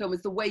part of the film,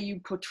 is the way you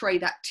portray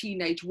that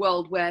teenage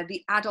world where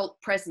the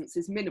adult presence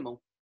is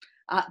minimal.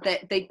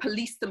 They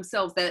police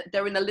themselves.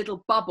 They're in a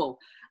little bubble.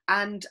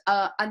 And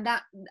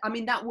that, I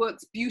mean, that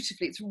works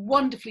beautifully. It's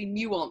wonderfully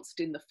nuanced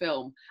in the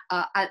film,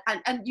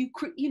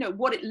 and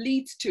what it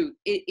leads to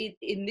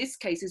in this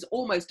case is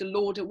almost a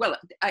Lord of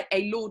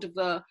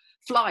the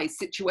Flies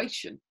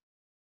situation.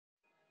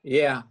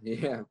 Yeah,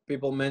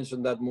 people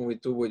mentioned that movie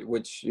too,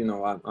 which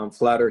I'm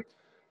flattered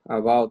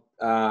about.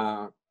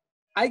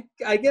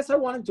 I guess I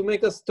wanted to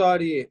make a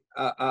study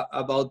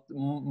about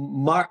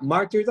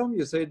martyrdom.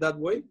 You say it that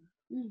way.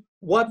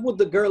 What would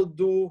the girl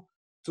do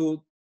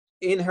to,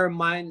 in her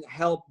mind,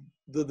 help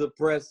the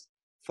depressed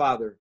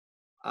father?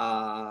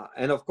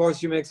 And of course,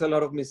 she makes a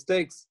lot of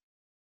mistakes.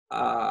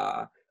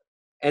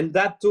 And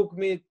that took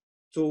me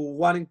to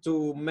wanting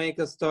to make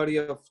a study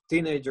of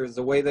teenagers,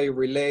 the way they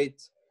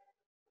relate.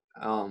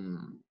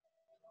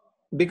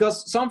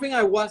 Because something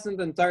I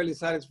wasn't entirely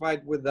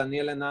satisfied with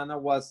Daniel and Anna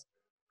was,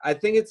 I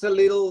think it's a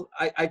little,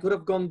 I could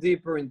have gone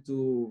deeper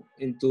into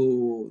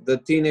the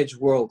teenage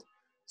world.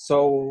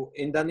 So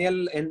in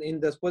Daniel and in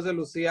Después de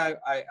Lucia,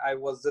 I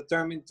was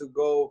determined to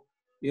go,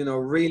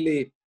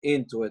 really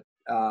into it.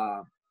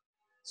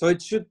 So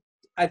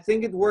I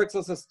think it works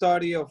as a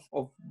study of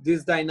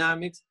these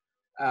dynamics.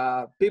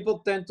 People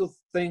tend to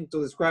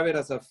describe it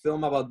as a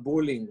film about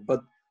bullying,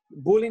 but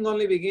bullying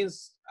only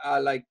begins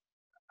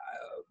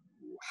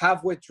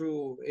halfway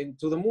through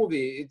into the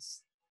movie.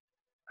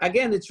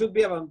 It should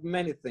be about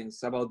many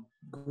things, about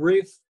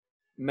grief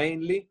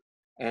mainly,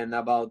 and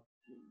about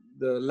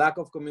the lack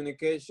of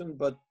communication,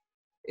 but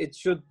it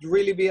should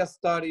really be a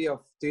study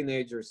of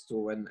teenagers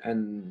too.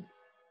 And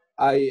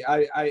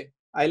I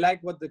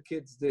like what the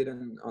kids did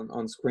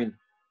on screen.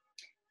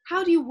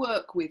 How do you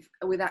work with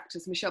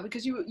actors, Michel?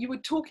 Because you were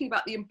talking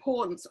about the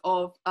importance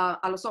of A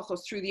los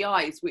ojos, through the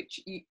eyes, which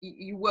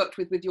you worked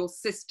with your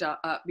sister,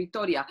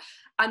 Victoria.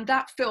 And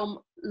that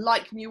film,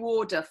 like New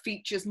Order,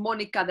 features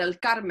Mónica del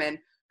Carmen,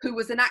 who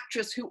was an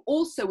actress who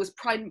also was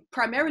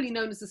primarily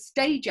known as a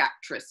stage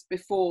actress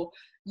before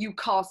you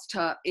cast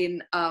her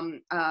in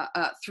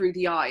Through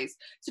the Eyes.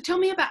 So tell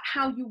me about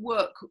how you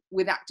work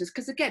with actors,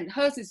 because again,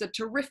 hers is a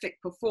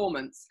terrific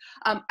performance.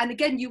 And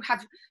again, you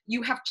have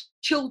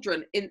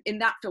children in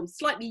that film,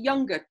 slightly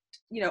younger,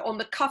 on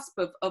the cusp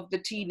of the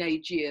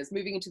teenage years,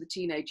 moving into the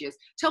teenage years.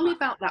 Tell me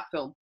about that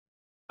film.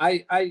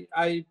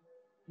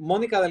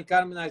 Mónica del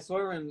Carmen, I saw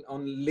her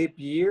on Leap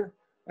Year,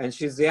 and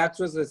she's the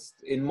actress that's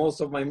in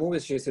most of my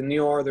movies. She's in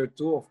New Order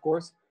too, of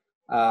course.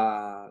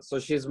 So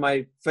she's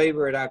my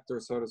favorite actor,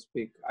 so to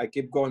speak. I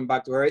keep going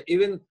back to her.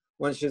 Even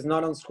when she's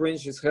not on screen,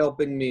 she's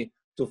helping me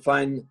to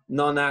find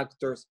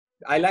non-actors.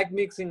 I like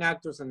mixing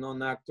actors and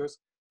non-actors,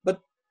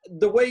 but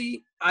the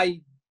way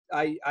I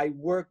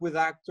work with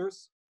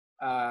actors,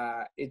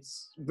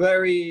 it's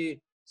very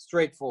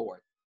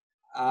straightforward.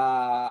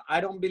 I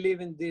don't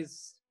believe in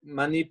this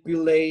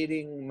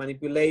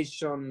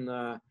manipulation,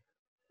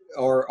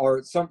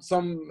 or some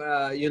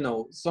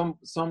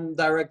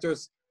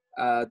directors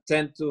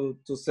tend to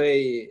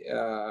say,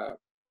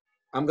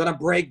 I'm gonna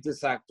break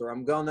this actor,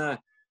 I'm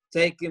gonna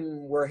take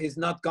him where he's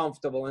not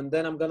comfortable, and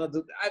then I'm gonna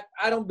do.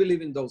 I don't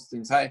believe in those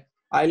things. I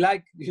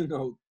like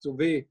to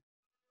be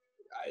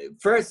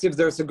first, if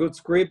there's a good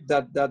script,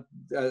 that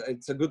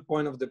it's a good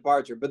point of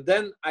departure. But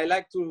then I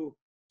like to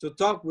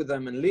talk with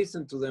them and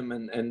listen to them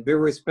and be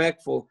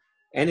respectful.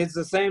 And it's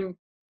the same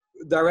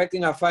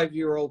directing a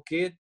 5-year-old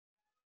kid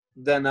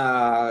than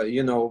a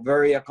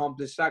very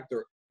accomplished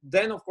actor.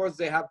 Then of course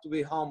they have to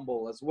be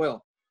humble as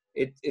well.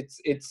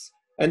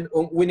 And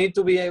we need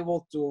to be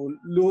able to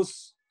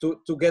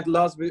get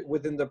lost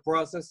within the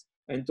process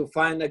and to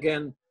find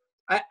again.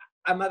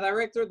 I'm a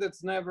director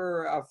that's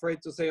never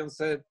afraid to say on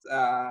set,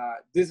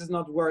 this is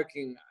not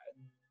working,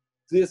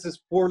 this is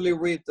poorly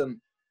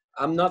written,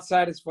 I'm not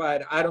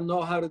satisfied, I don't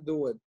know how to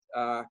do it.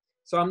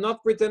 So I'm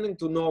not pretending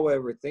to know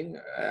everything.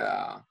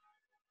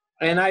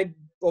 And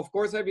of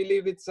course I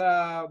believe it's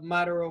a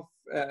matter of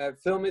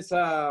film is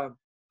a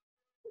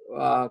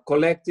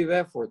collective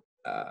effort.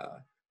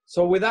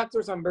 So with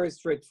actors, I'm very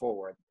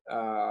straightforward.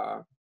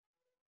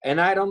 And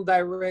I don't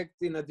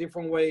direct in a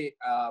different way.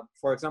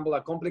 For example,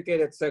 a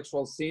complicated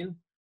sexual scene,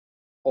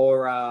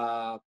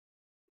 or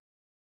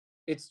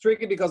it's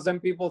tricky because then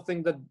people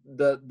think that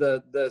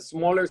the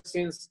smaller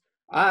scenes,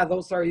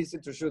 those are easy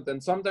to shoot,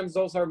 and sometimes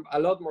those are a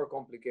lot more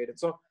complicated.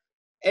 So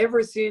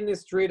every scene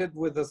is treated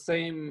with the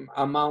same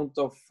amount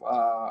of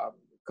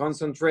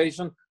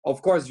concentration.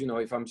 Of course, you know,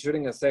 if I'm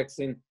shooting a sex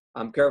scene,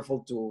 I'm careful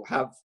to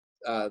have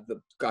a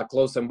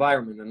close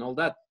environment and all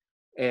that.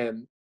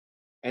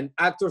 And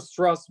actors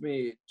trust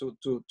me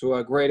to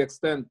a great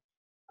extent.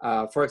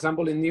 For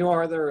example, in New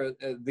Order,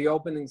 the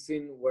opening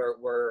scene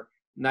where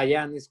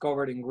Nayan is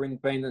covered in green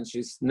paint and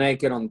she's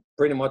naked on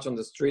pretty much on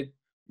the street,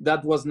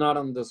 that was not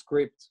on the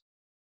script.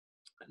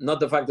 Not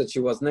the fact that she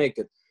was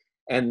naked.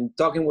 And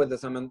talking with the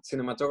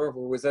cinematographer,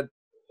 we said,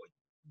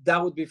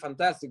 that would be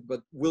fantastic,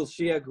 but will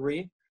she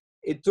agree?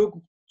 It took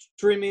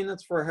 3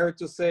 minutes for her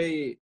to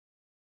say,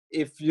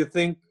 if you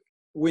think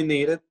we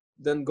need it,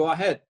 then go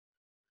ahead.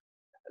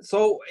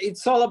 So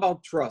it's all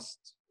about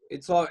trust.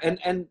 It's all,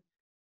 and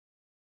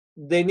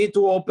they need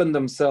to open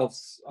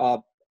themselves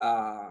up.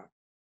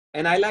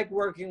 And I like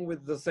working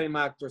with the same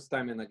actors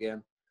time and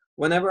again.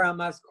 Whenever I'm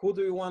asked, who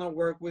do you want to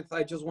work with?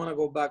 I just want to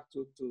go back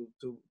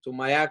to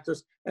my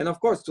actors, and of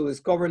course to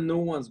discover new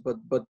ones.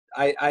 But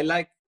I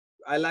like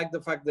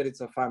the fact that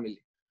it's a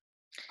family.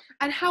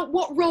 And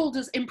what role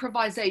does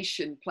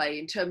improvisation play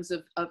in terms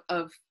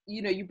of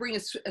you know, you bring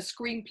a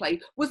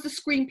screenplay? Was the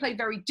screenplay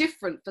very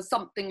different for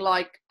something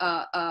like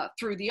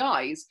Through the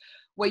Eyes,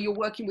 where you're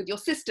working with your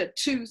sister,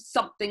 to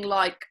something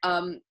like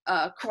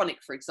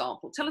Chronic, for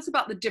example? Tell us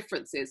about the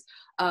differences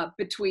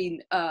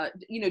between,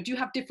 you know, do you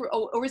have different,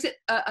 or is it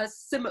a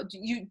similar, do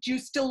you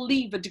still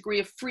leave a degree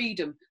of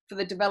freedom for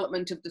the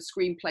development of the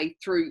screenplay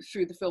through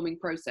the filming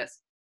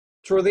process?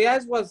 Through the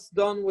Eyes was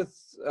done with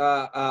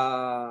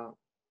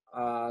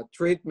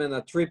treatment,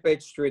 a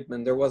 3-page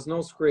treatment. There was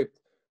no script,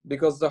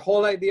 because the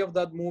whole idea of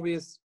that movie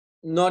is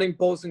not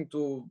imposing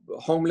to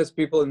homeless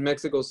people in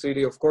Mexico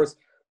City, of course,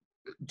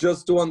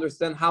 just to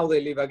understand how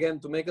they live. Again,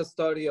 to make a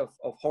study of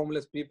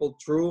homeless people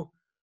through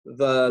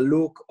the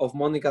look of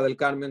Mónica del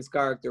Carmen's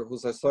character,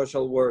 who's a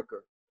social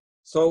worker.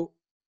 So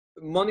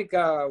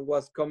Mónica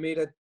was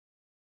committed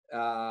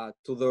to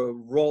the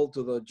role,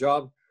 to the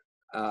job,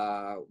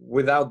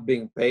 without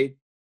being paid,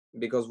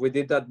 because we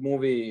did that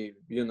movie,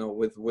 you know,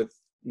 with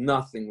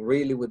nothing,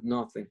 really with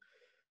nothing.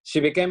 She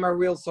became a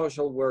real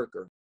social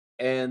worker.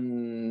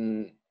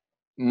 And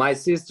my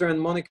sister and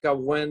Mónica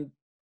went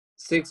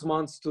 6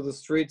 months to the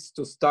streets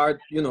to start,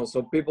 you know,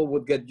 so people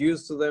would get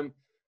used to them.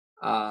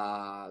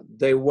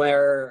 They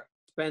were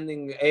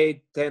spending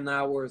 8-10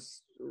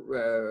 hours,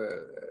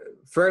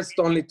 first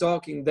only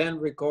talking, then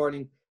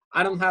recording.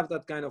 I don't have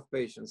that kind of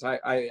patience.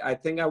 I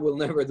think I will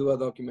never do a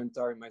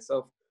documentary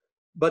myself.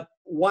 But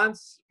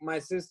once my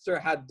sister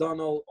had done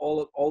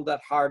all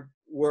that hard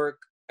work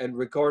and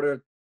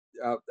recorded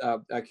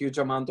a huge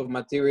amount of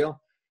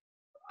material,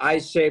 I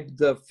shaped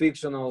the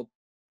fictional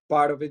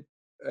part of it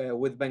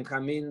with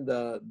Benjamin,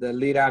 the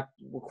lead actor,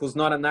 who's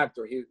not an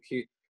actor.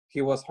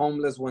 He was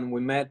homeless when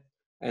we met,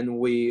 and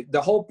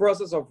the whole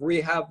process of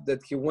rehab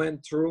that he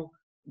went through,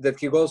 that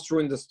he goes through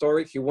in the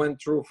story, he went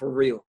through for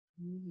real.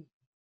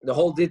 The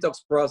whole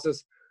detox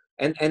process,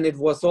 and it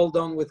was all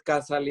done with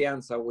Casa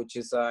Alianza, which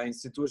is an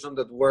institution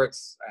that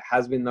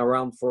has been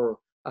around for,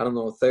 I don't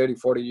know, 30,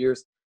 40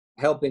 years,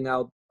 helping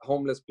out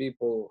homeless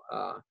people.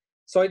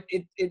 So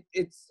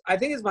it's I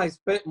think it's my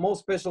most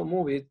special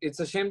movie. It's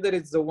a shame that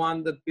it's the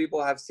one that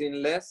people have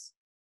seen less.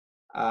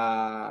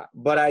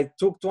 But I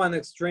took to an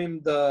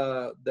extreme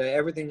the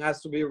everything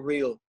has to be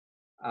real.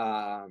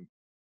 And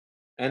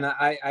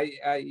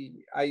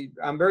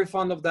I'm very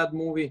fond of that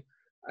movie.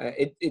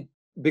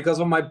 Because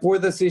of my poor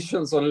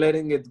decisions on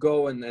letting it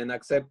go and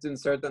accepting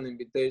certain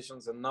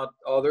invitations and not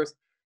others,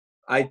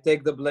 I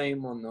take the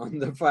blame on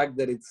the fact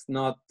that it's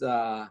not.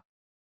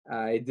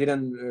 It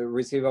didn't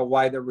receive a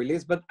wider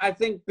release, but I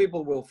think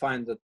people will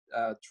find it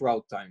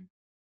throughout time.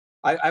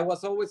 I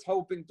was always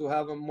hoping to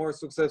have a more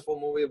successful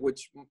movie,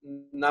 which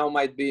now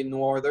might be New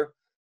Order,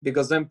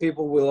 because then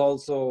people will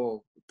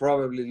also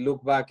probably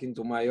look back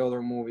into my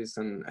other movies,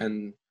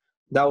 and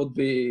that would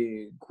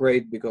be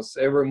great, because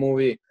every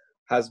movie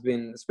has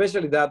been,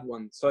 especially that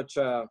one, such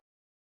a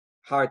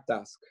hard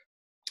task.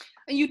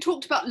 And you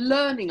talked about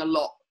learning a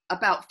lot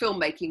about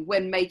filmmaking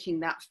when making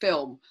that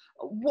film.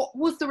 What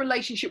was the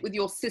relationship with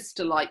your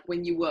sister like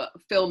when you were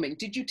filming?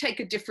 Did you take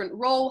a different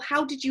role?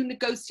 How did you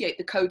negotiate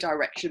the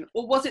co-direction?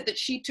 Or was it that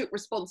she took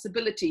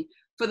responsibility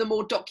for the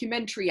more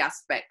documentary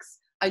aspects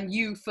and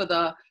you for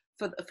the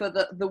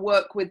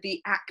work with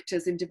the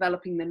actors in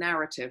developing the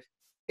narrative?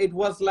 It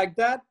was like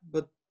that,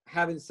 but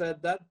having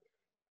said that,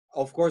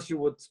 of course she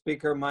would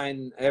speak her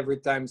mind every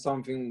time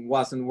something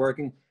wasn't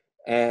working.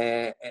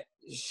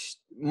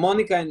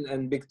 Monica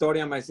and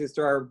Victoria, my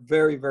sister, are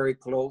very, very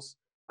close.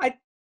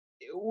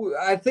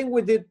 I think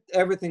we did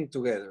everything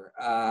together,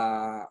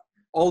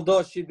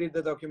 although she did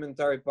the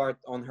documentary part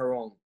on her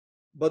own.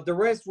 But the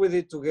rest we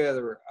did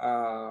together.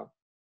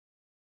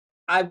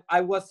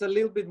 I was a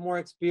little bit more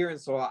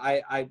experienced, so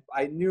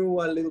I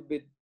knew a little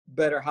bit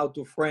better how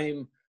to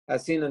frame a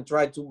scene and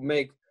try to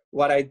make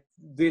what I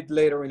did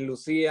later in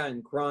Lucia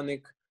and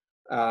Chronic,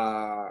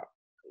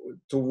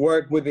 to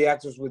work with the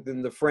actors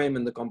within the frame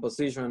and the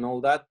composition and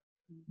all that.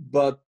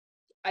 But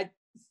I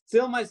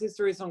still, my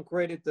sister is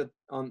uncredited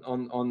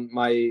on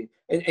my,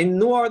 in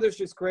New Order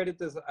she's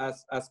credited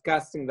as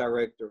casting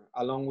director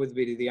along with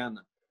Viridiana.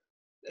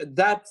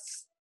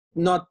 That's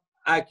not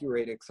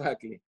accurate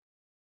exactly.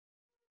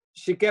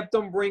 She kept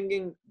on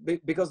bringing,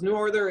 because New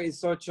Order is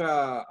such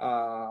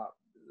a,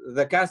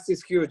 the cast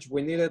is huge.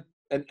 We needed,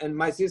 and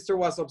my sister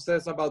was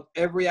obsessed about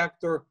every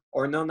actor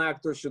or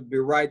non-actor should be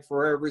right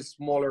for every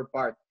smaller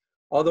part.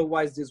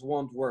 Otherwise, this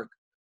won't work.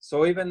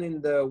 So even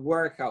in the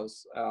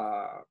warehouse,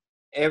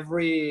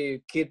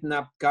 every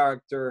kidnapped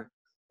character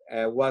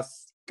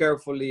was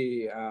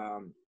carefully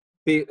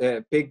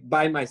picked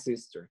by my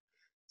sister.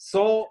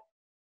 So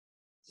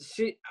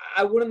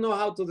I wouldn't know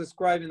how to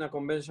describe in a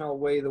conventional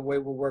way the way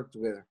we work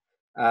together.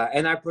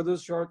 And I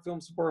produce short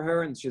films for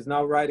her, and she's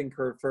now writing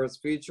her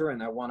first feature,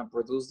 and I want to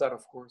produce that,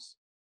 of course.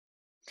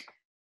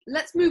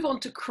 Let's move on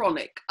to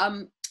Chronic.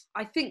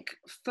 I think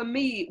for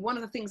me, one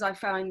of the things I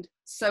found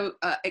so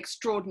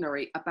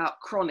extraordinary about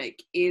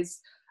Chronic is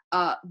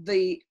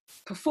the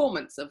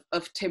performance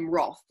of Tim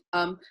Roth,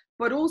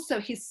 but also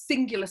his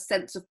singular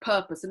sense of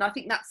purpose. And I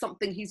think that's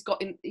something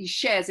he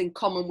shares in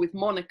common with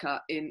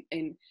Monica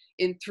in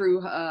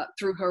Through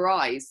Her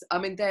Eyes. I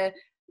mean,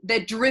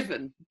 they're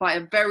driven by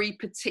a very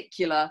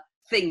particular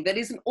thing that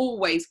isn't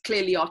always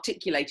clearly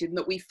articulated and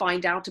that we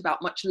find out about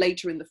much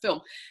later in the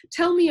film.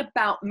 Tell me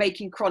about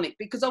making Chronic,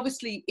 because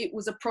obviously it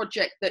was a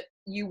project that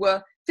you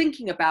were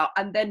thinking about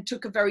and then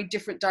took a very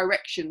different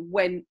direction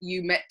when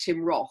you met Tim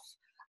Roth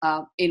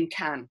in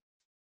Cannes.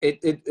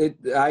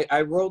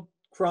 I wrote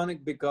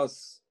Chronic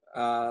because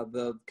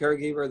the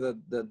caregiver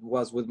that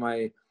was with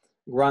my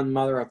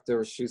grandmother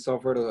after she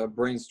suffered a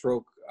brain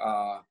stroke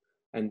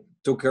and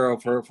took care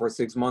of her for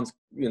 6 months.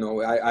 You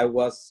know, I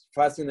was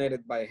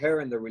fascinated by her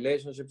and the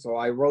relationship, so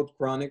I wrote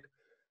Chronic.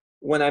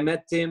 When I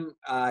met Tim,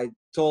 I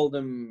told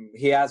him,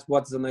 he asked,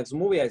 what's the next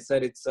movie? I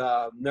said, it's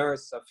a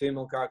nurse, a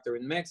female character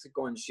in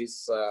Mexico, and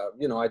she's,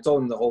 you know, I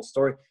told him the whole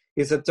story.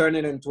 He said, turn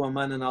it into a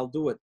man and I'll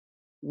do it,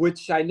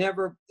 which I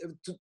never,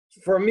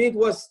 for me, it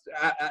was,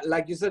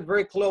 like you said,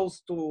 very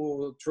close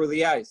to Through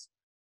the Eyes.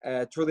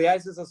 Through the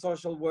Eyes is a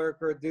social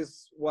worker.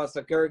 This was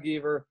a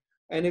caregiver.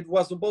 And it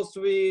was supposed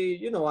to be,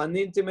 you know, an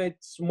intimate,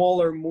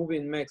 smaller movie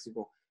in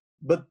Mexico.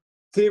 But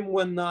Tim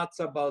went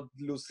nuts about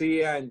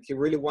Lucia, and he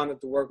really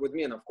wanted to work with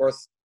me. And of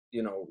course,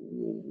 you know,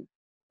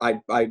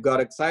 I got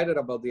excited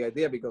about the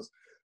idea because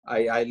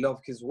I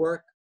love his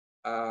work.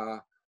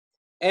 And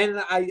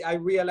I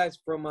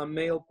realized from a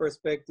male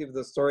perspective,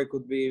 the story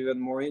could be even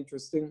more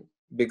interesting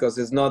because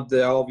it's not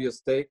the obvious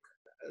take.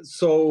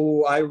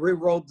 So I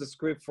rewrote the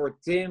script for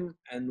Tim,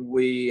 and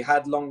we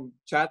had long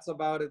chats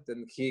about it.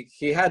 And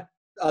he had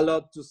a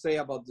lot to say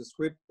about the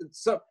script.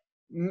 So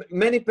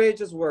many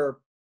pages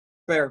were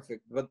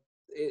perfect, but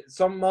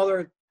some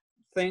other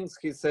things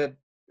he said,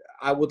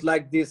 I would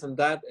like this and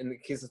that, and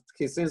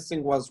his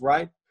instinct was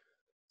right.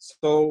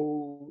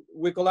 So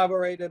we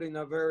collaborated in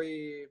a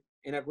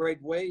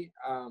great way.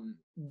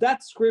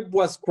 That script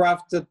was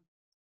crafted.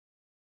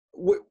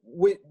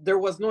 There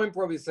was no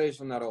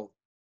improvisation at all,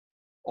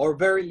 or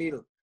very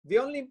little. The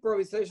only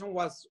improvisation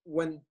was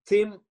when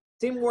Tim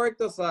worked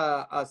as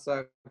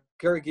a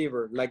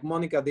caregiver, like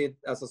Monica did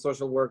as a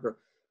social worker,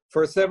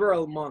 for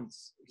several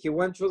months. He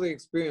went through the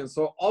experience.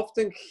 So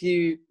often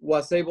he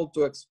was able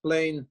to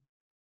explain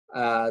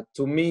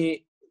to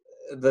me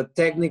the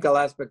technical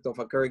aspect of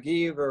a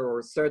caregiver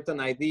or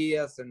certain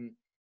ideas. And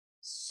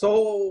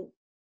so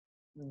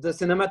the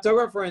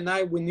cinematographer and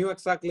I, we knew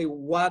exactly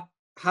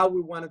how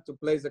we wanted to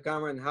place the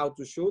camera and how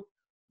to shoot.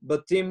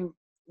 But Tim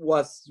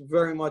was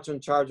very much in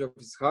charge of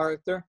his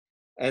character.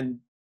 And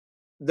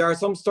there are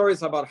some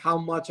stories about how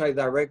much I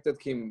directed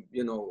him,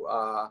 you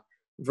know,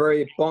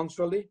 very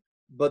punctually,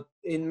 but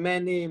in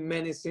many,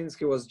 many scenes,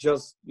 he was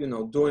just, you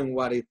know, doing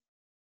what he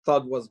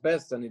thought was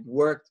best, and it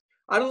worked.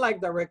 I don't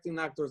like directing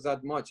actors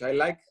that much. I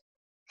like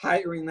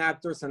hiring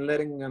actors and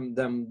letting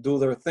them do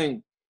their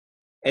thing.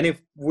 And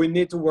if we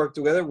need to work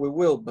together, we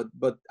will,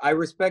 but I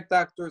respect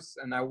actors,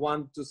 and I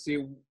want to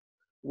see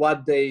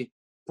what they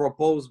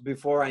propose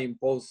before I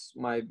impose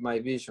my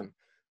vision.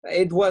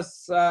 It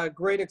was a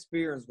great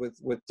experience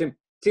with Tim.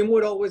 Tim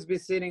would always be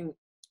sitting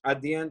at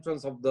the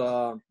entrance of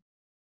the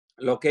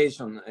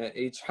location,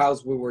 each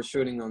house we were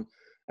shooting on.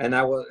 And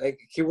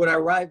he would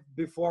arrive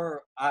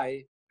before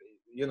he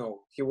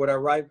would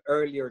arrive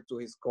earlier to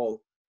his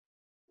call.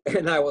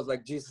 And I was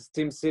like, Jesus,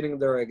 Tim's sitting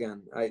there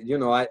again. I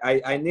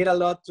need a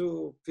lot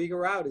to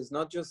figure out. It's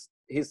not just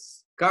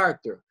his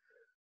character.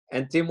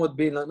 And Tim would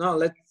be like, no,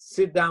 let's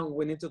sit down.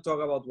 We need to talk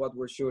about what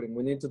we're shooting.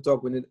 We need to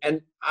talk.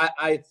 And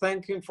I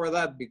thank him for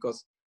that,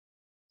 because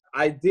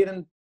I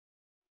didn't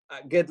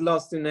get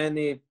lost in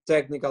any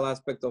technical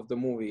aspect of the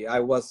movie.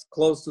 I was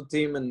close to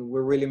Tim, and we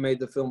really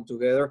made the film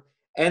together.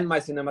 And my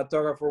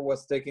cinematographer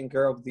was taking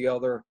care of the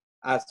other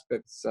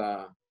aspects.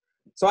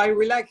 So I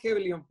rely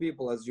heavily on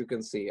people, as you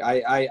can see.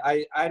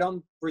 I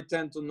don't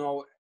pretend to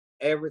know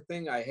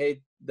everything. I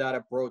hate that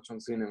approach on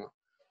cinema.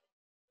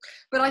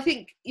 But I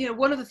think, you know,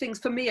 one of the things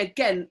for me,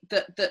 again,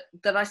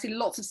 that I see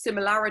lots of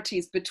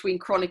similarities between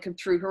Chronic and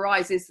Through Her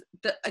Eyes is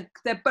that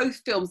they're both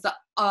films that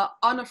are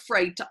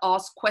unafraid to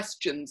ask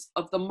questions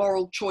of the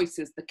moral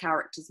choices the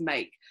characters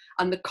make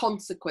and the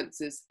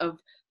consequences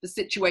of the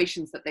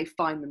situations that they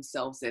find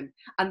themselves in.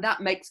 And that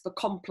makes for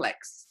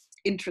complex,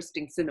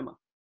 interesting cinema.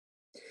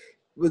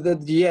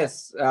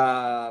 Yes.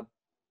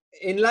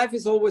 In life,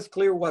 it's always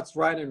clear what's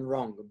right and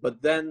wrong.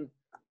 But then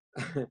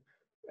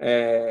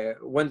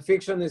when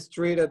fiction is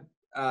treated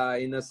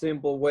in a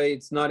simple way,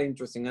 it's not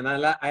interesting. And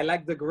I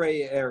like the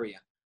gray area.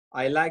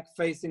 I like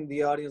facing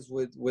the audience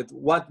with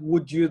what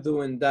would you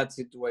do in that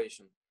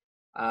situation.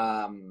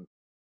 For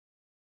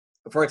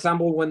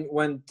example,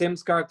 when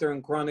Tim's character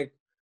in Chronic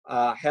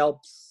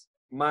helps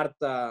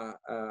Marta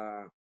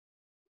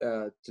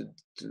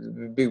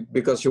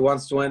because she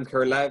wants to end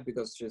her life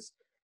because she's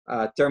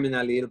a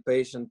terminally ill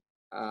patient,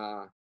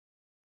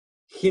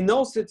 he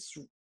knows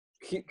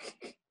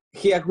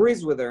he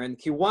agrees with her and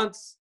he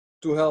wants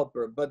to help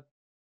her, but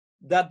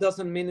that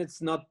doesn't mean it's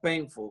not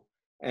painful,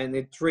 and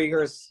it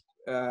triggers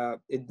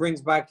it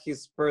brings back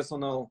his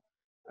personal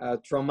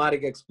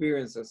traumatic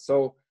experiences.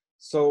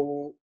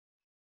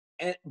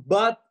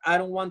 But I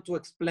don't want to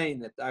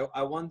explain it.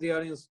 I want the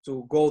audience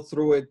to go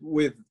through it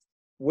with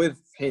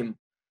him.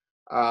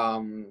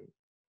 And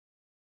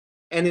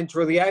in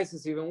Through the Eyes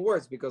is even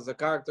worse because the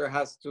character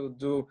has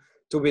to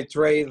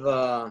betray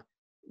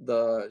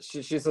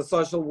she's a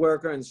social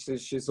worker and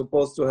she's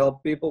supposed to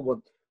help people, but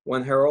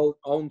when her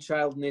own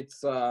child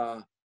needs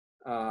a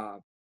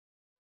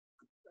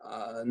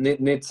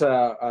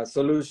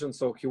solution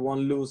so he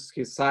won't lose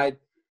his sight,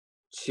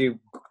 she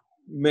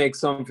makes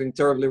something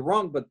terribly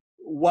wrong. But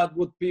what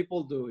would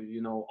people do?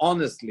 You know,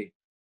 honestly,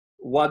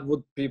 what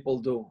would people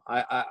do?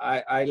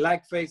 I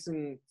like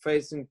facing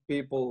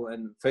people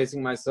and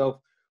facing myself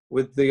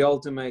with the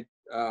ultimate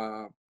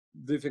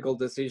difficult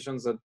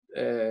decisions that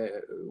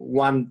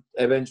one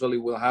eventually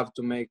will have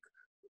to make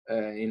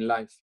in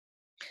life.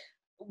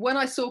 When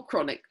I saw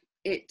Chronic,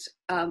 it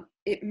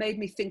made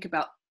me think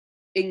about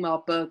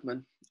Ingmar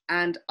Bergman,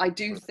 and I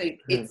do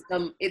think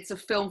it's a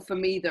film for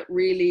me that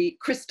really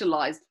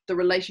crystallized the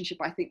relationship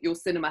I think your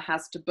cinema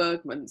has to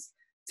Bergman's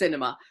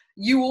cinema.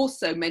 You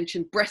also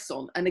mentioned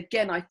Bresson, and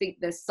again, I think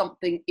there's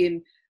something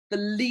in the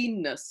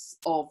leanness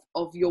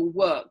of your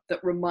work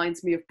that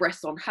reminds me of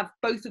Bresson. Have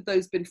both of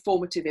those been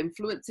formative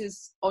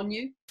influences on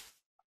you?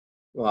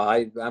 Well,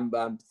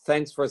 I'm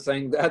thanks for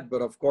saying that,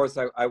 but of course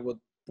I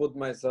would put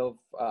myself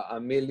a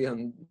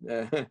million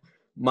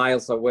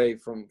miles away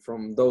from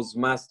those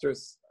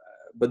masters.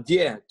 But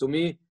yeah, to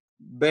me,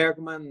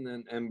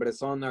 Bergman and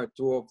Bresson are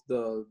two of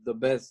the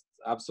best,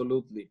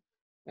 absolutely.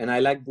 And I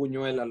like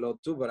Buñuel a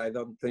lot too, but I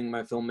don't think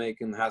my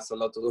filmmaking has a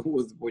lot to do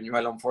with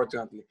Buñuel,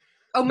 unfortunately.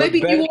 Oh, maybe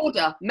New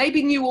Order.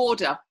 Maybe New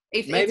Order.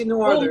 Maybe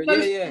New Order.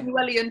 Yeah.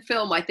 Buñuelian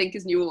film, I think,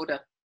 is New Order.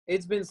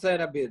 It's been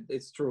said a bit.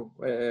 It's true.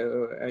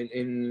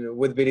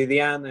 With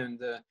Viridiana and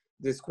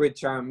Discreet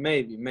Charm,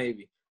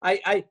 maybe.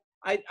 I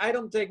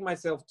don't take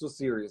myself too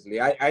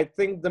seriously. I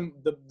think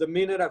the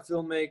minute a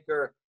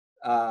filmmaker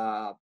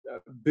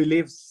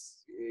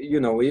believes, you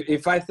know,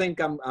 if I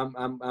think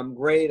I'm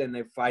great, and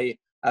if I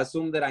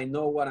assume that I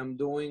know what I'm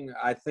doing,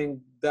 I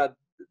think that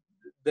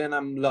then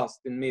I'm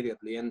lost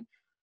immediately. And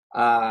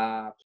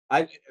I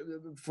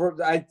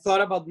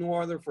thought about New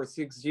Order for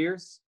 6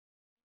 years.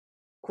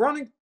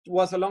 Chronic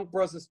was a long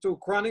process too.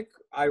 Chronic,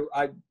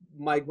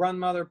 my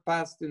grandmother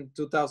passed in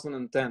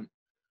 2010,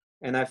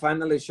 and I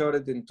finally shot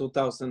it in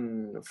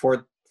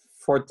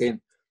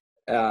 2014.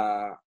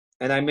 And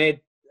I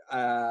made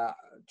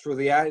Through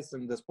the Eyes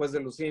and Después de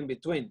Lucia in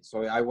between.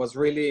 So I was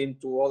really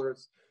into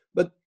others.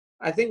 But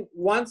I think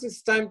once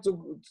it's time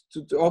to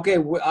okay,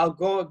 I'll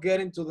go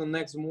get into the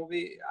next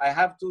movie, I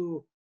have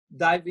to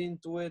dive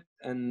into it.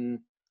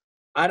 And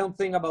I don't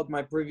think about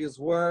my previous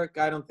work.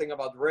 I don't think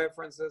about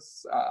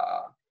references.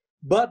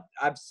 But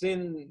I've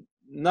seen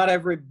not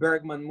every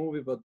Bergman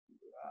movie, but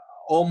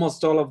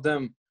almost all of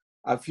them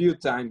a few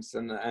times.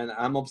 And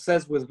I'm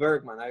obsessed with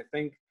Bergman. I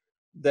think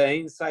the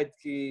insight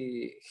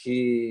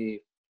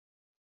he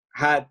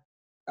had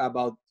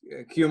about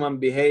human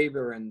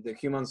behavior and the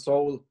human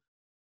soul,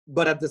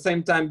 but at the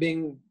same time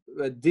being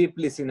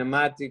deeply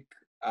cinematic,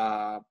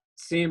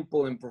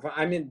 simple and profound.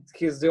 I mean,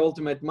 he's the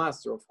ultimate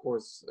master, of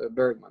course,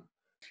 Bergman.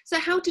 So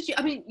how did you,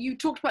 I mean, you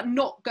talked about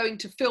not going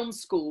to film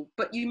school,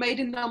 but you made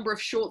a number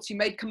of shorts, you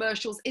made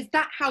commercials. Is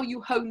that how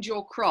you honed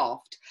your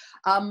craft?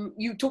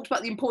 You talked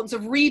about the importance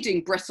of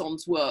reading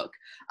Bresson's work.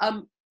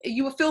 Are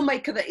you a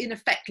filmmaker that in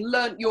effect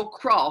learnt your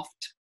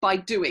craft by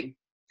doing?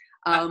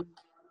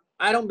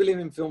 I don't believe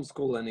in film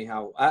school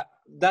anyhow.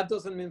 That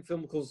doesn't mean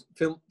film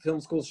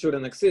schools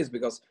shouldn't exist,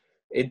 because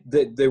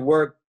they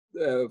work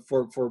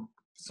for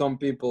some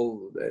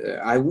people.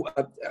 I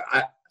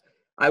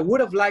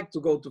would have liked to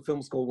go to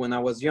film school when I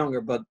was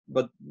younger, but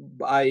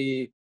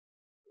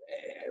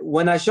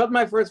when I shot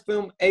my first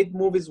film, 8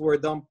 movies were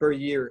done per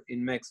year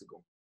in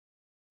Mexico.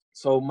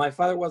 So my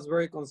father was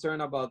very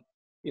concerned about,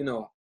 you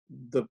know,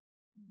 the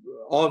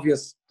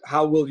obvious,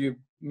 how will you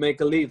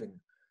make a living?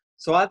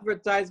 So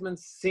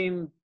advertisements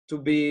seem to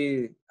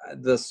be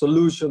the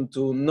solution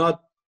to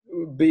not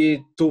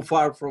be too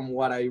far from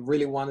what I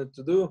really wanted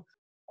to do.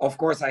 Of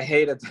course, I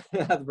hated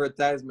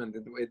advertisement.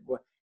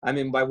 I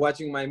mean, by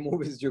watching my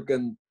movies, you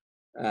can,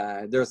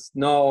 there's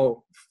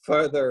no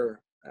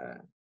further,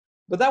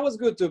 but that was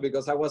good too,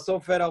 because I was so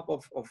fed up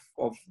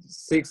of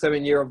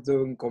 6-7 years of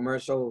doing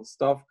commercial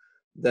stuff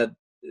that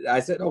I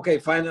said, okay,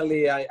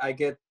 finally I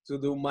get to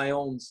do my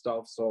own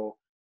stuff. So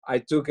I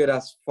took it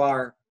as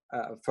far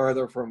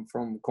further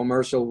from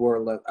commercial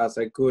world as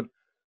I could,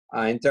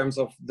 in terms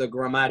of the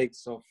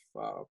grammatics of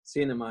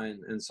cinema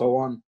and so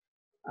on.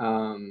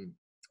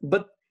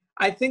 But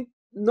I think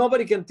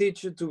nobody can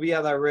teach you to be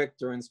a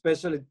director, and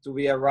especially to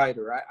be a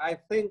writer. I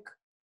think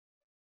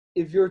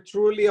if you're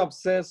truly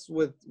obsessed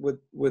with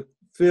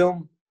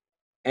film,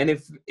 and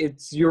if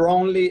it's your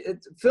only,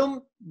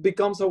 film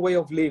becomes a way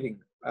of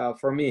living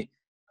for me.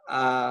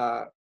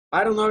 I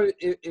don't know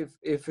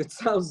if it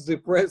sounds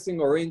depressing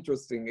or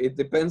interesting. It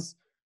depends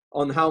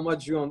on how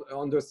much you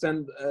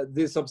understand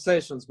these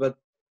obsessions. But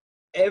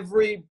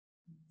every,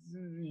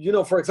 you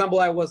know, for example,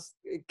 I was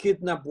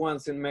kidnapped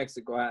once in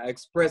Mexico,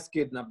 express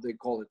kidnapped, they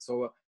call it.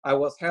 So I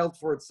was held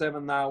for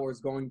 7 hours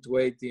going to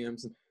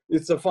ATMs.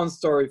 It's a fun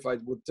story if I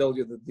would tell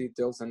you the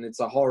details, and it's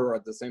a horror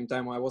at the same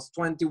time. I was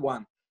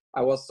 21.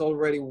 I was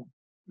already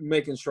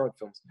making short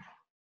films.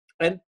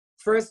 And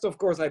first, of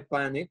course, I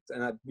panicked,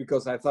 and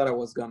because I thought I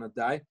was gonna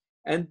die.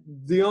 And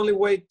the only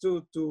way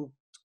to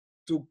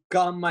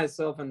calm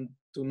myself and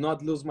to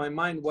not lose my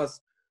mind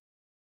was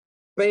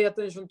pay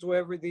attention to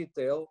every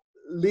detail,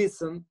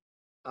 listen.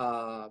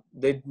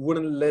 They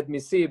wouldn't let me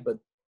see, but,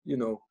 you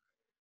know,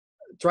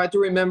 try to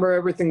remember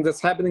everything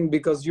that's happening,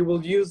 because you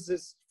will use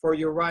this for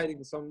your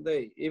writing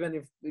someday, even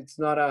if it's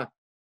not a,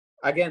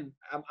 again,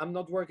 I'm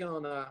not working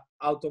on a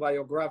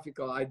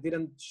autobiographical. I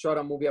didn't shot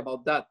a movie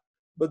about that,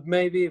 but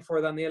maybe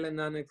for Daniel and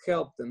Anne it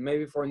helped, and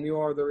maybe for New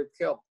Order it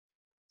helped.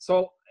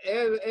 So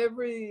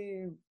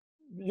every,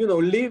 you know,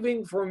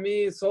 living for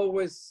me is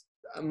always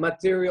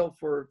material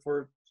for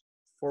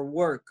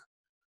work.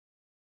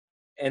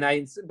 And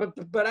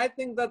but I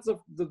think that's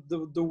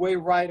the way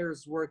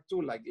writers work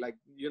too, like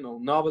you know,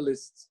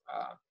 novelists.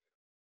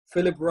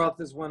 Philip Roth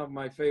is one of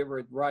my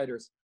favorite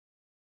writers.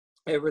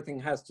 Everything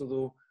has to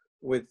do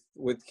with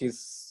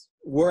his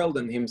world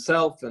and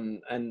himself,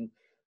 and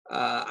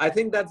I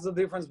think that's the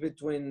difference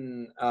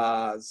between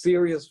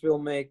serious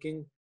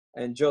filmmaking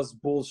and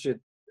just bullshit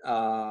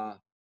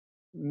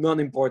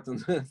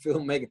non-important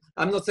filmmaking.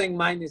 I'm not saying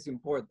mine is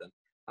important.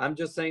 I'm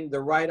just saying the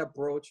right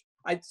approach.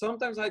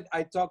 Sometimes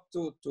I talk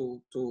to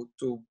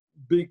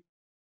big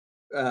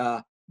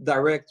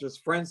directors,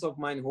 friends of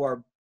mine who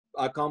are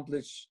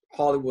accomplished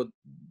Hollywood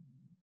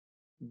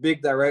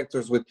big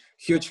directors with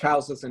huge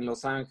houses in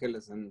Los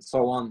Angeles and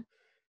so on,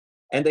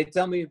 and they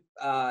tell me,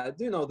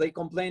 you know, they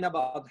complain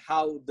about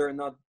how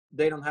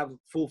they don't have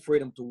full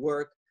freedom to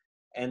work,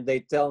 and they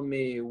tell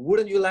me,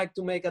 wouldn't you like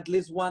to make at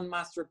least one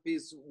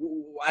masterpiece?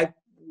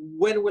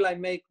 When will I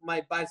make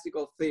my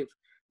Bicycle Thief?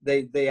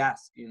 They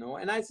ask, you know,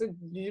 and I said,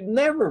 you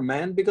never,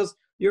 man, because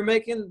you're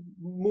making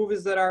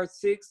movies that are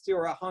 $60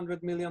 or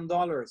 $100 million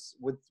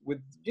with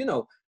you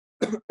know.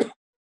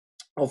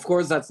 Of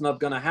course, that's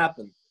not gonna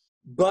happen.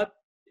 But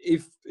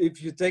if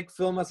you take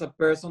film as a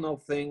personal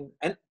thing,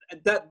 and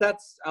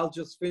that's, I'll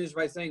just finish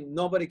by saying,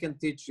 nobody can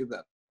teach you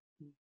that.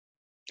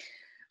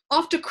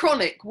 After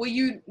Chronic, were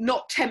you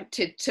not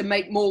tempted to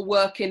make more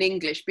work in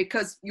English?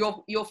 Because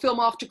your film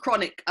After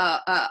Chronic,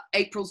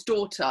 April's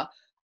Daughter,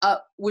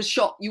 was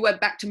shot, you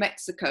went back to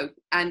Mexico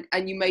and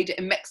you made it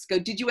in Mexico.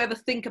 Did you ever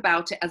think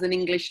about it as an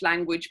English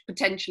language,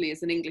 potentially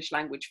as an English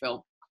language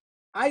film?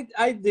 I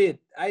did,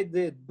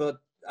 but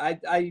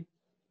I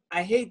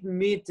hate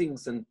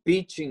meetings and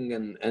pitching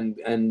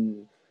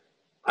and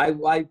I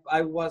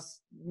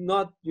was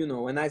not, you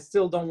know, and I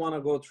still don't want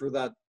to go through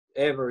that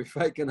ever if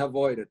I can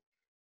avoid it.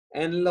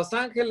 And Los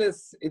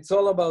Angeles, it's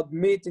all about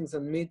meetings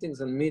and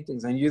meetings and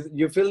meetings, and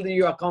you feel that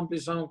you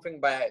accomplish something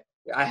by,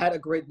 I had a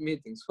great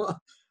meeting. So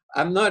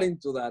I'm not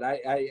into that.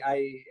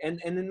 And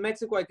in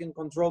Mexico, I can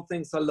control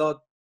things a lot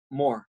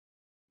more.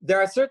 There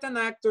are certain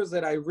actors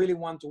that I really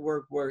want to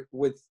work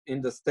with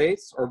in the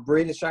States, or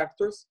British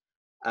actors,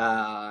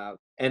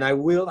 and I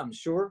will, I'm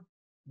sure,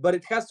 but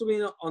it has to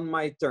be on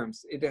my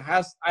terms.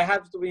 I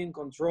have to be in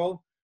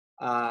control,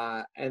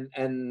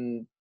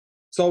 and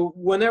so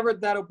whenever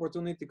that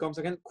opportunity comes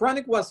again.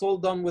 Chronic was all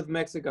done with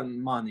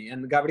Mexican money,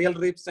 and Gabriel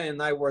Ripse and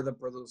I were the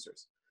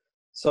producers.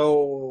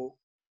 So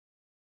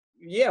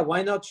yeah,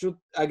 why not shoot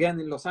again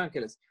in Los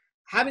Angeles?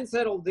 Having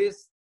said all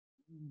this,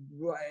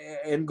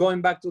 and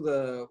going back to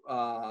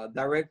the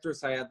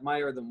directors I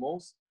admire the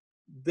most,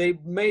 they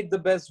made the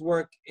best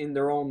work in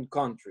their own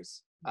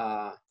countries.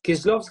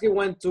 Kieślowski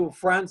went to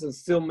France and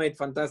still made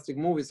fantastic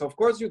movies. Of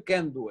course you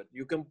can do it.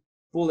 You can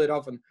pull it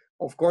off. And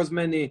of course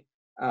many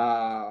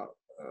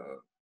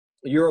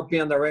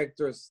European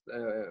directors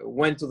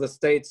went to the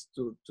States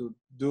to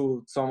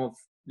do some of,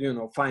 you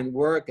know, fine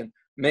work. And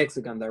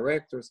Mexican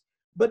directors.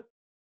 But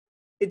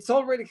it's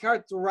already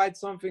hard to write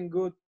something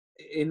good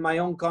in my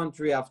own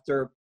country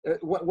after,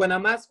 when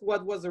I'm asked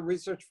what was the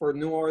research for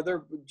New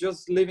Order,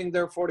 just living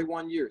there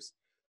 41 years.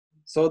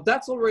 So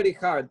that's already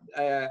hard.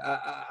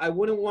 I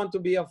wouldn't want to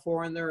be a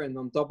foreigner and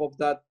on top of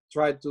that,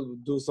 try to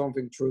do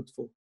something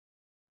truthful.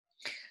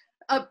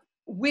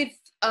 With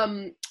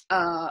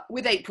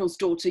April's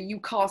Daughter, you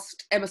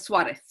cast Emma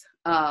Suarez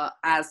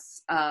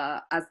as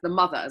the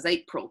mother, as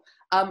April.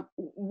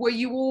 Were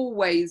you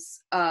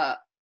always,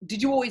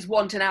 did you always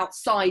want an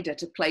outsider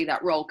to play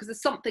that role? Because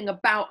there's something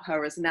about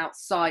her as an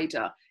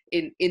outsider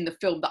in the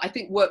film that I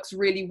think works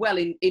really well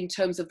in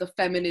terms of the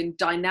feminine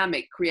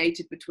dynamic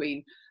created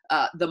between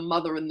the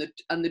mother and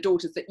the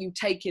daughters, that you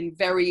take in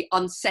very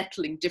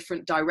unsettling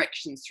different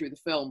directions through the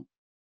film.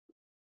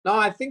 No,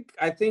 I think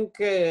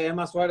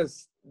Emma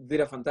Suarez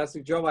did a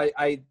fantastic job.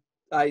 I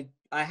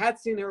had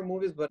seen her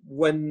movies, but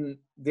when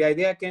the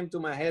idea came to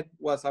my head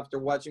was after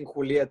watching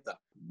Julieta.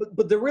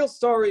 But the real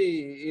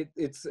story,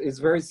 it's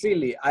very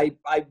silly. I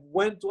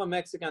went to a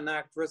Mexican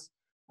actress,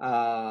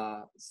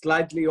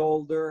 slightly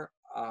older,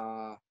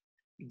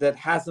 that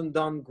hasn't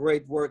done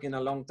great work in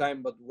a long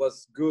time, but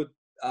was good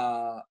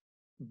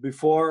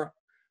before.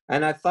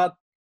 And I thought,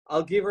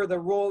 I'll give her the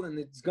role and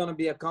it's going to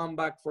be a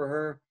comeback for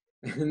her.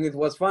 And it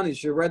was funny.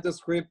 She read the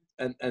script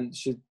and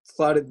she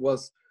thought it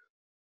was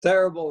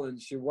terrible and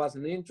she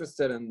wasn't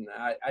interested. And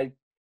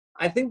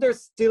I think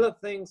there's still a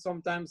thing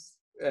sometimes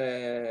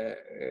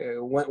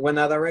when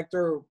a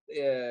director,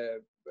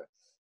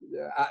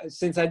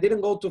 since I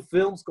didn't go to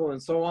film school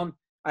and so on,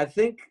 I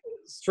think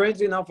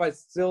strangely enough,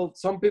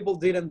 some people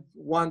didn't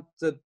want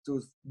to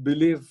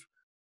believe,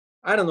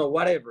 I don't know,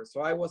 whatever.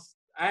 So I was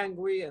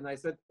angry and I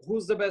said,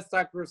 who's the best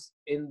actress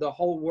in the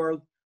whole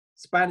world,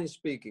 Spanish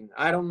speaking?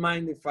 I don't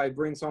mind if I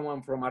bring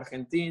someone from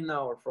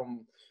Argentina or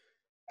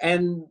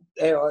and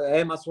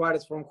Emma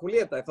Suarez from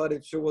Julieta. I thought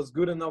she was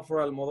good enough for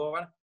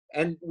Almodovar.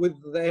 And with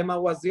Emma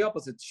was the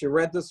opposite. She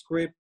read the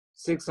script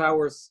 6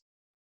 hours,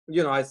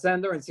 I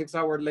sent her and 6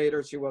 hours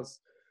later she was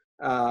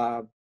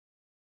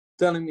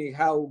telling me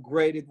how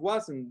great it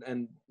was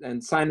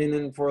and signing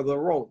in for the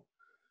role.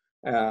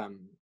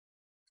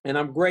 And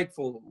I'm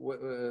grateful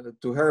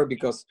to her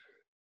because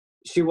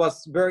she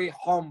was very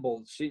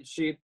humble.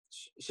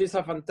 She's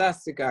a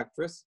fantastic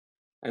actress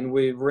and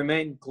we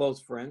remain close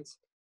friends.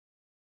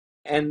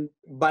 And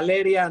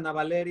Ana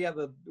Valeria,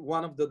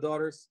 one of the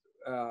daughters,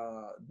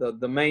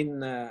 the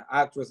main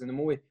actress in the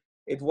movie,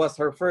 it was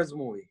her first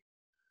movie,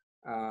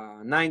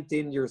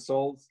 19 years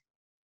old.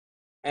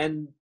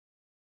 And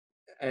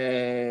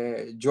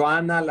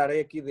Joana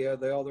Larecki, the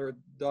other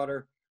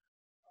daughter,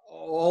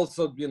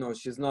 also,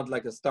 she's not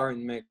like a star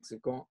in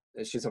Mexico.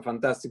 She's a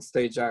fantastic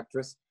stage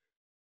actress.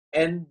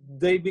 And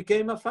they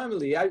became a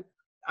family. I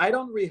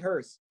don't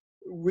rehearse.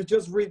 We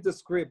just read the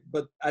script.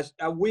 But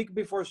a week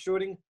before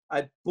shooting,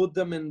 I put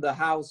them in the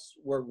house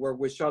where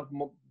we shot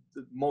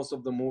most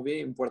of the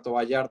movie in Puerto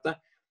Vallarta.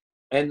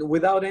 And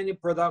without any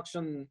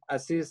production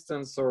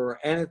assistance or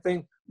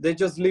anything, they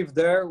just lived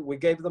there. We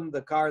gave them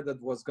the car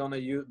that was going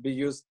to be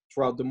used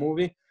throughout the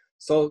movie.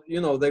 So,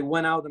 they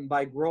went out and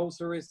buy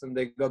groceries and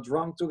they got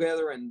drunk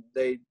together and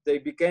they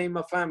became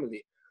a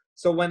family.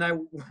 So when I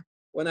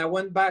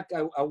went back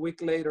a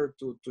week later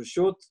to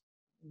shoot,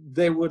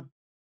 they would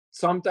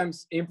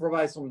sometimes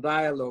improvise some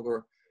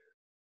dialogue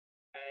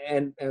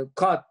and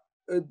cut.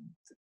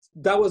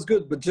 That was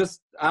good, but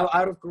just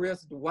out of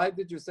curiosity, why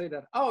did you say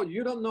that? Oh,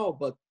 you don't know,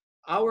 but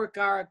our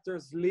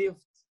characters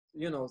lived,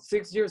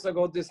 6 years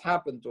ago, this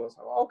happened to us.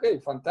 Okay,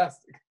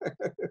 fantastic.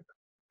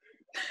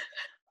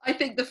 I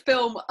think the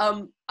film,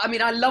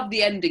 I love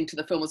the ending to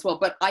the film as well,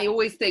 but I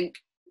always think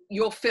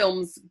your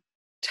films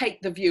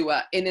take the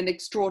viewer in an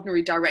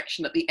extraordinary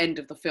direction at the end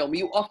of the film.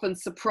 You often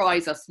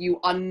surprise us, you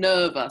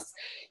unnerve us,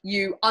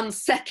 you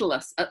unsettle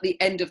us at the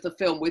end of the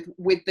film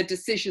with the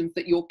decisions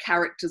that your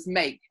characters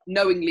make,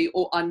 knowingly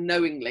or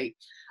unknowingly.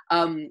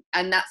 And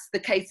that's the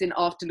case in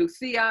After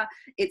Lucia,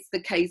 it's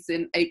the case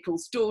in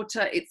April's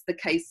Daughter, it's the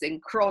case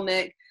in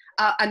Chronic,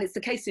 and it's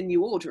the case in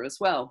New Order as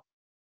well.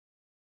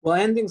 Well,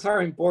 endings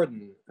are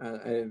important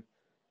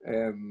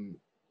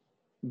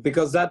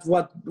because that's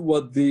what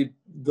the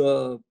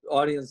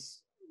audience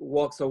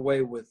walks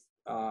away with.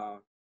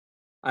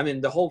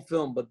 The whole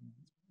film, but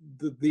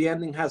the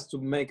ending has to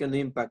make an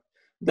impact.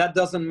 That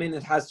doesn't mean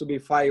it has to be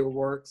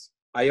fireworks.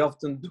 I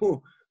often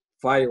do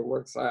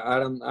fireworks. I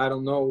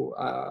don't know.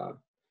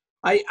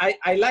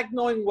 I like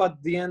knowing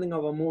what the ending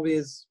of a movie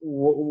is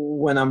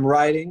when I'm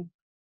writing.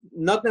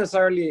 Not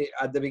necessarily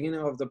at the beginning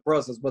of the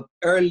process, but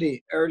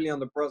early on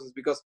the process,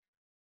 because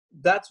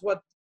that's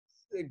what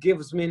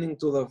gives meaning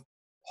to the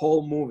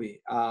whole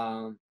movie.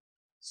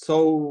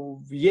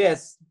 So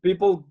yes,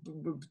 people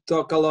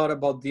talk a lot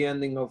about the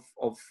ending of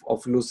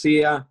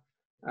Lucia,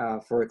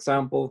 for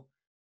example.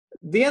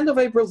 The end of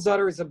April's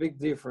Daughter is a bit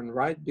different,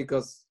 right?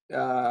 Because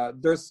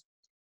there's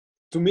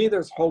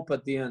hope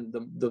at the end.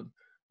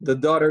 The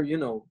daughter,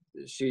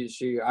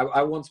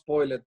 I won't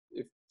spoil it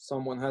if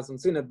someone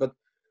hasn't seen it, but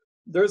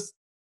there's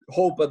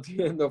hope at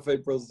the end of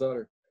April's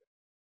Daughter.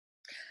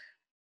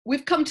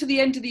 We've come to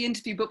the end of the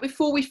interview, but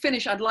before we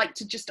finish, I'd like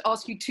to just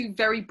ask you two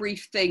very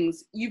brief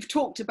things. You've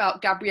talked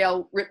about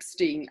Gabriel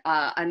Ripstein,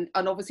 and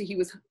obviously he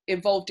was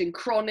involved in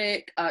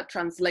Chronic,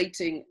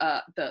 translating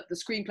the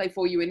screenplay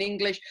for you in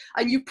English,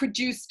 and you've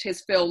produced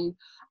his film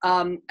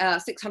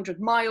 600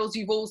 Miles.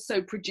 You've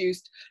also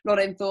produced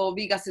Lorenzo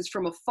Vigas's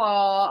From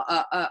Afar,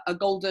 a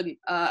Golden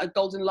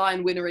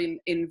Lion winner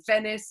in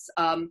Venice.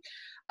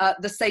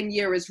 The same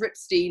year as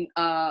Ripstein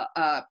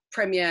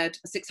premiered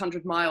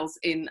 600 Miles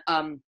in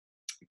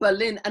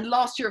Berlin. And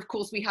last year, of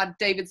course, we had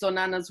David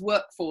Zonana's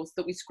Workforce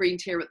that we screened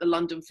here at the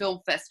London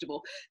Film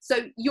Festival.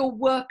 So your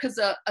work as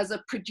a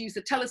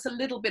producer, tell us a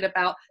little bit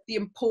about the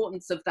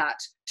importance of that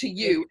to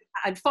you.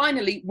 And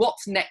finally,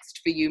 what's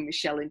next for you,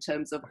 Michel, in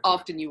terms of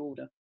After New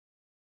Order?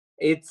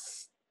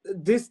 It's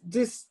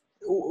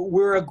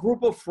we're a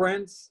group of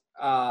friends.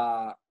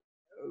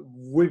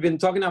 We've been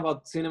talking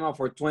about cinema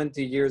for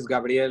 20 years,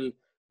 Gabriel,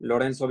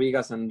 Lorenzo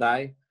Vigas, and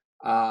I.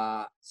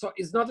 So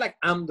it's not like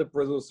I'm the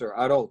producer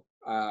at all.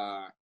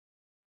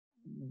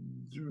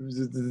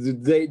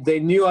 They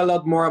knew a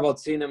lot more about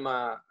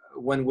cinema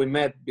when we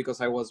met because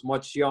I was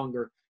much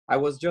younger. I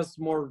was just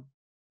more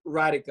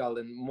radical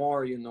and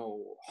more,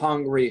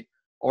 hungry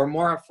or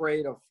more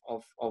afraid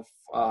of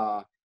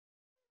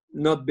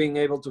not being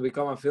able to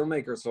become a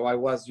filmmaker. So I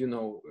was,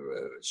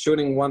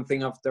 shooting one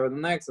thing after the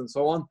next and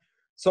so on.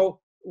 So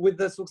with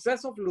the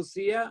success of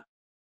Lucia,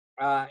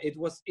 it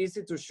was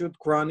easy to shoot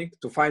Chronic,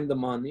 to find the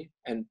money,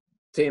 and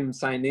Tim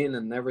signed in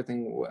and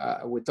everything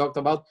we talked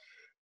about.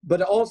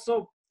 But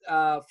also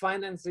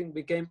financing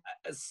became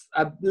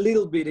a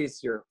little bit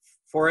easier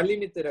for a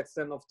limited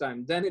extent of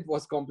time. Then it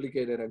was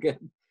complicated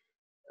again.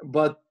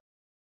 But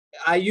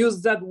I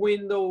used that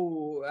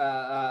window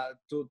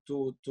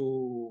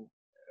to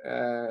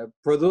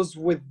produce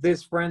with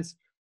these friends.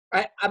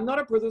 I'm not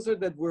a producer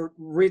that will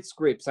read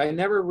scripts. I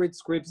never read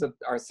scripts that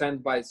are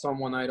sent by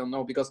someone I don't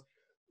know, because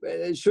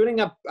shooting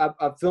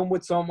a film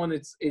with someone,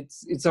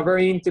 it's a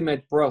very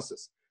intimate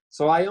process.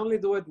 So I only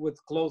do it with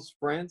close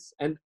friends,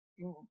 and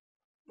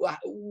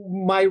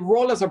my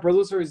role as a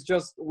producer is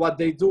just what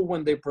they do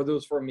when they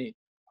produce for me.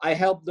 I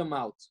help them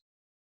out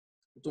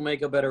to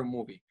make a better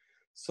movie.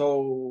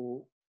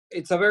 So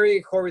it's a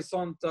very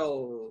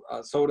horizontal,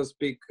 so to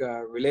speak,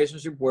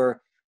 relationship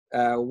where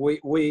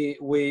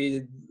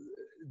we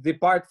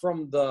depart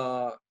from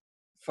the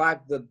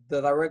fact that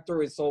the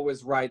director is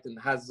always right and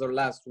has the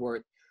last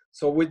word.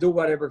 So we do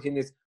whatever he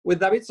needs. With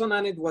David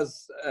Sonan, it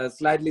was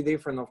slightly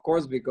different, of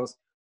course, because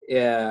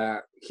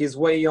he's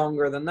way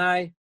younger than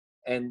I,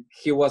 and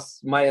he was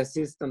my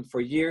assistant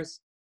for years.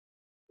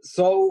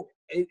 So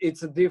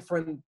it's a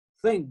different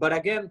thing. But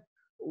again,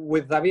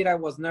 with David, I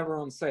was never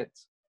on set.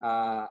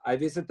 I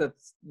visited,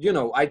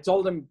 I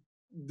told him,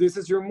 this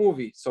is your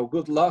movie, so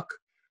good luck.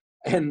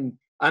 And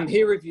I'm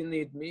here if you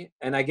need me.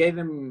 And I gave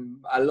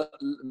him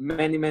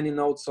many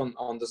notes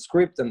on the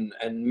script and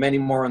many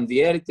more on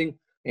the editing.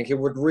 And he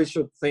would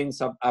reshoot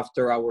things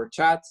after our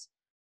chats.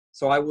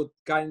 So I would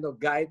kind of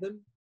guide them.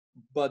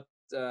 But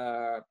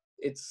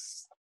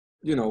it's,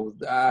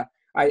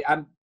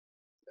 I'm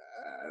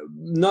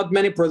not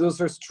many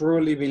producers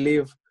truly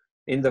believe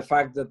in the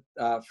fact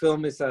that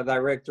film is a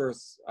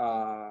director's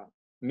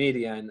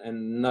media,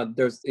 and not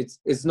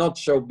it's not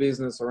show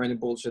business or any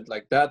bullshit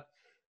like that.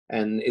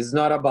 And it's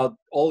not about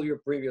all your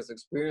previous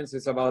experience.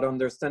 It's about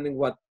understanding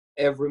what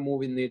every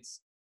movie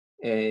needs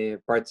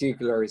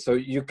particularly. So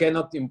you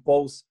cannot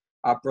impose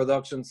a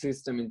production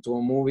system into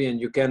a movie, and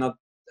you cannot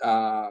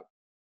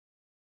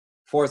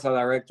force a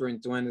director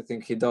into anything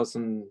he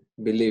doesn't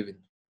believe in.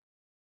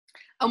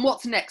 And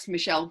what's next,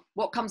 Michel?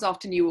 What comes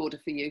after New Order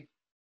for you?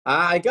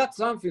 I got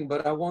something,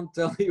 but I won't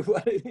tell you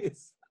what it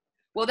is.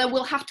 Well, then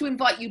we'll have to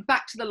invite you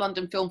back to the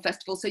London Film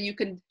Festival so you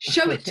can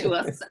show it to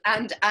us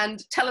and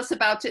tell us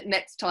about it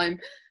next time.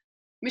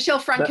 Michel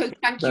Franco,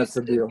 thank you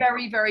so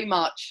very, very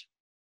much.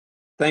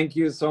 Thank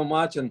you so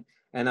much. And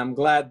I'm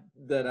glad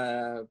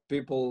that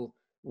people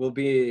will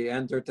be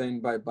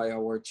entertained by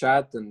our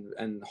chat,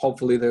 and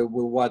hopefully they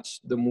will watch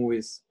the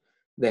movies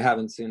they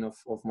haven't seen of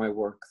my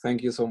work.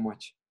 Thank you so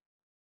much.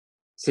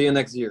 See you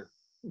next year.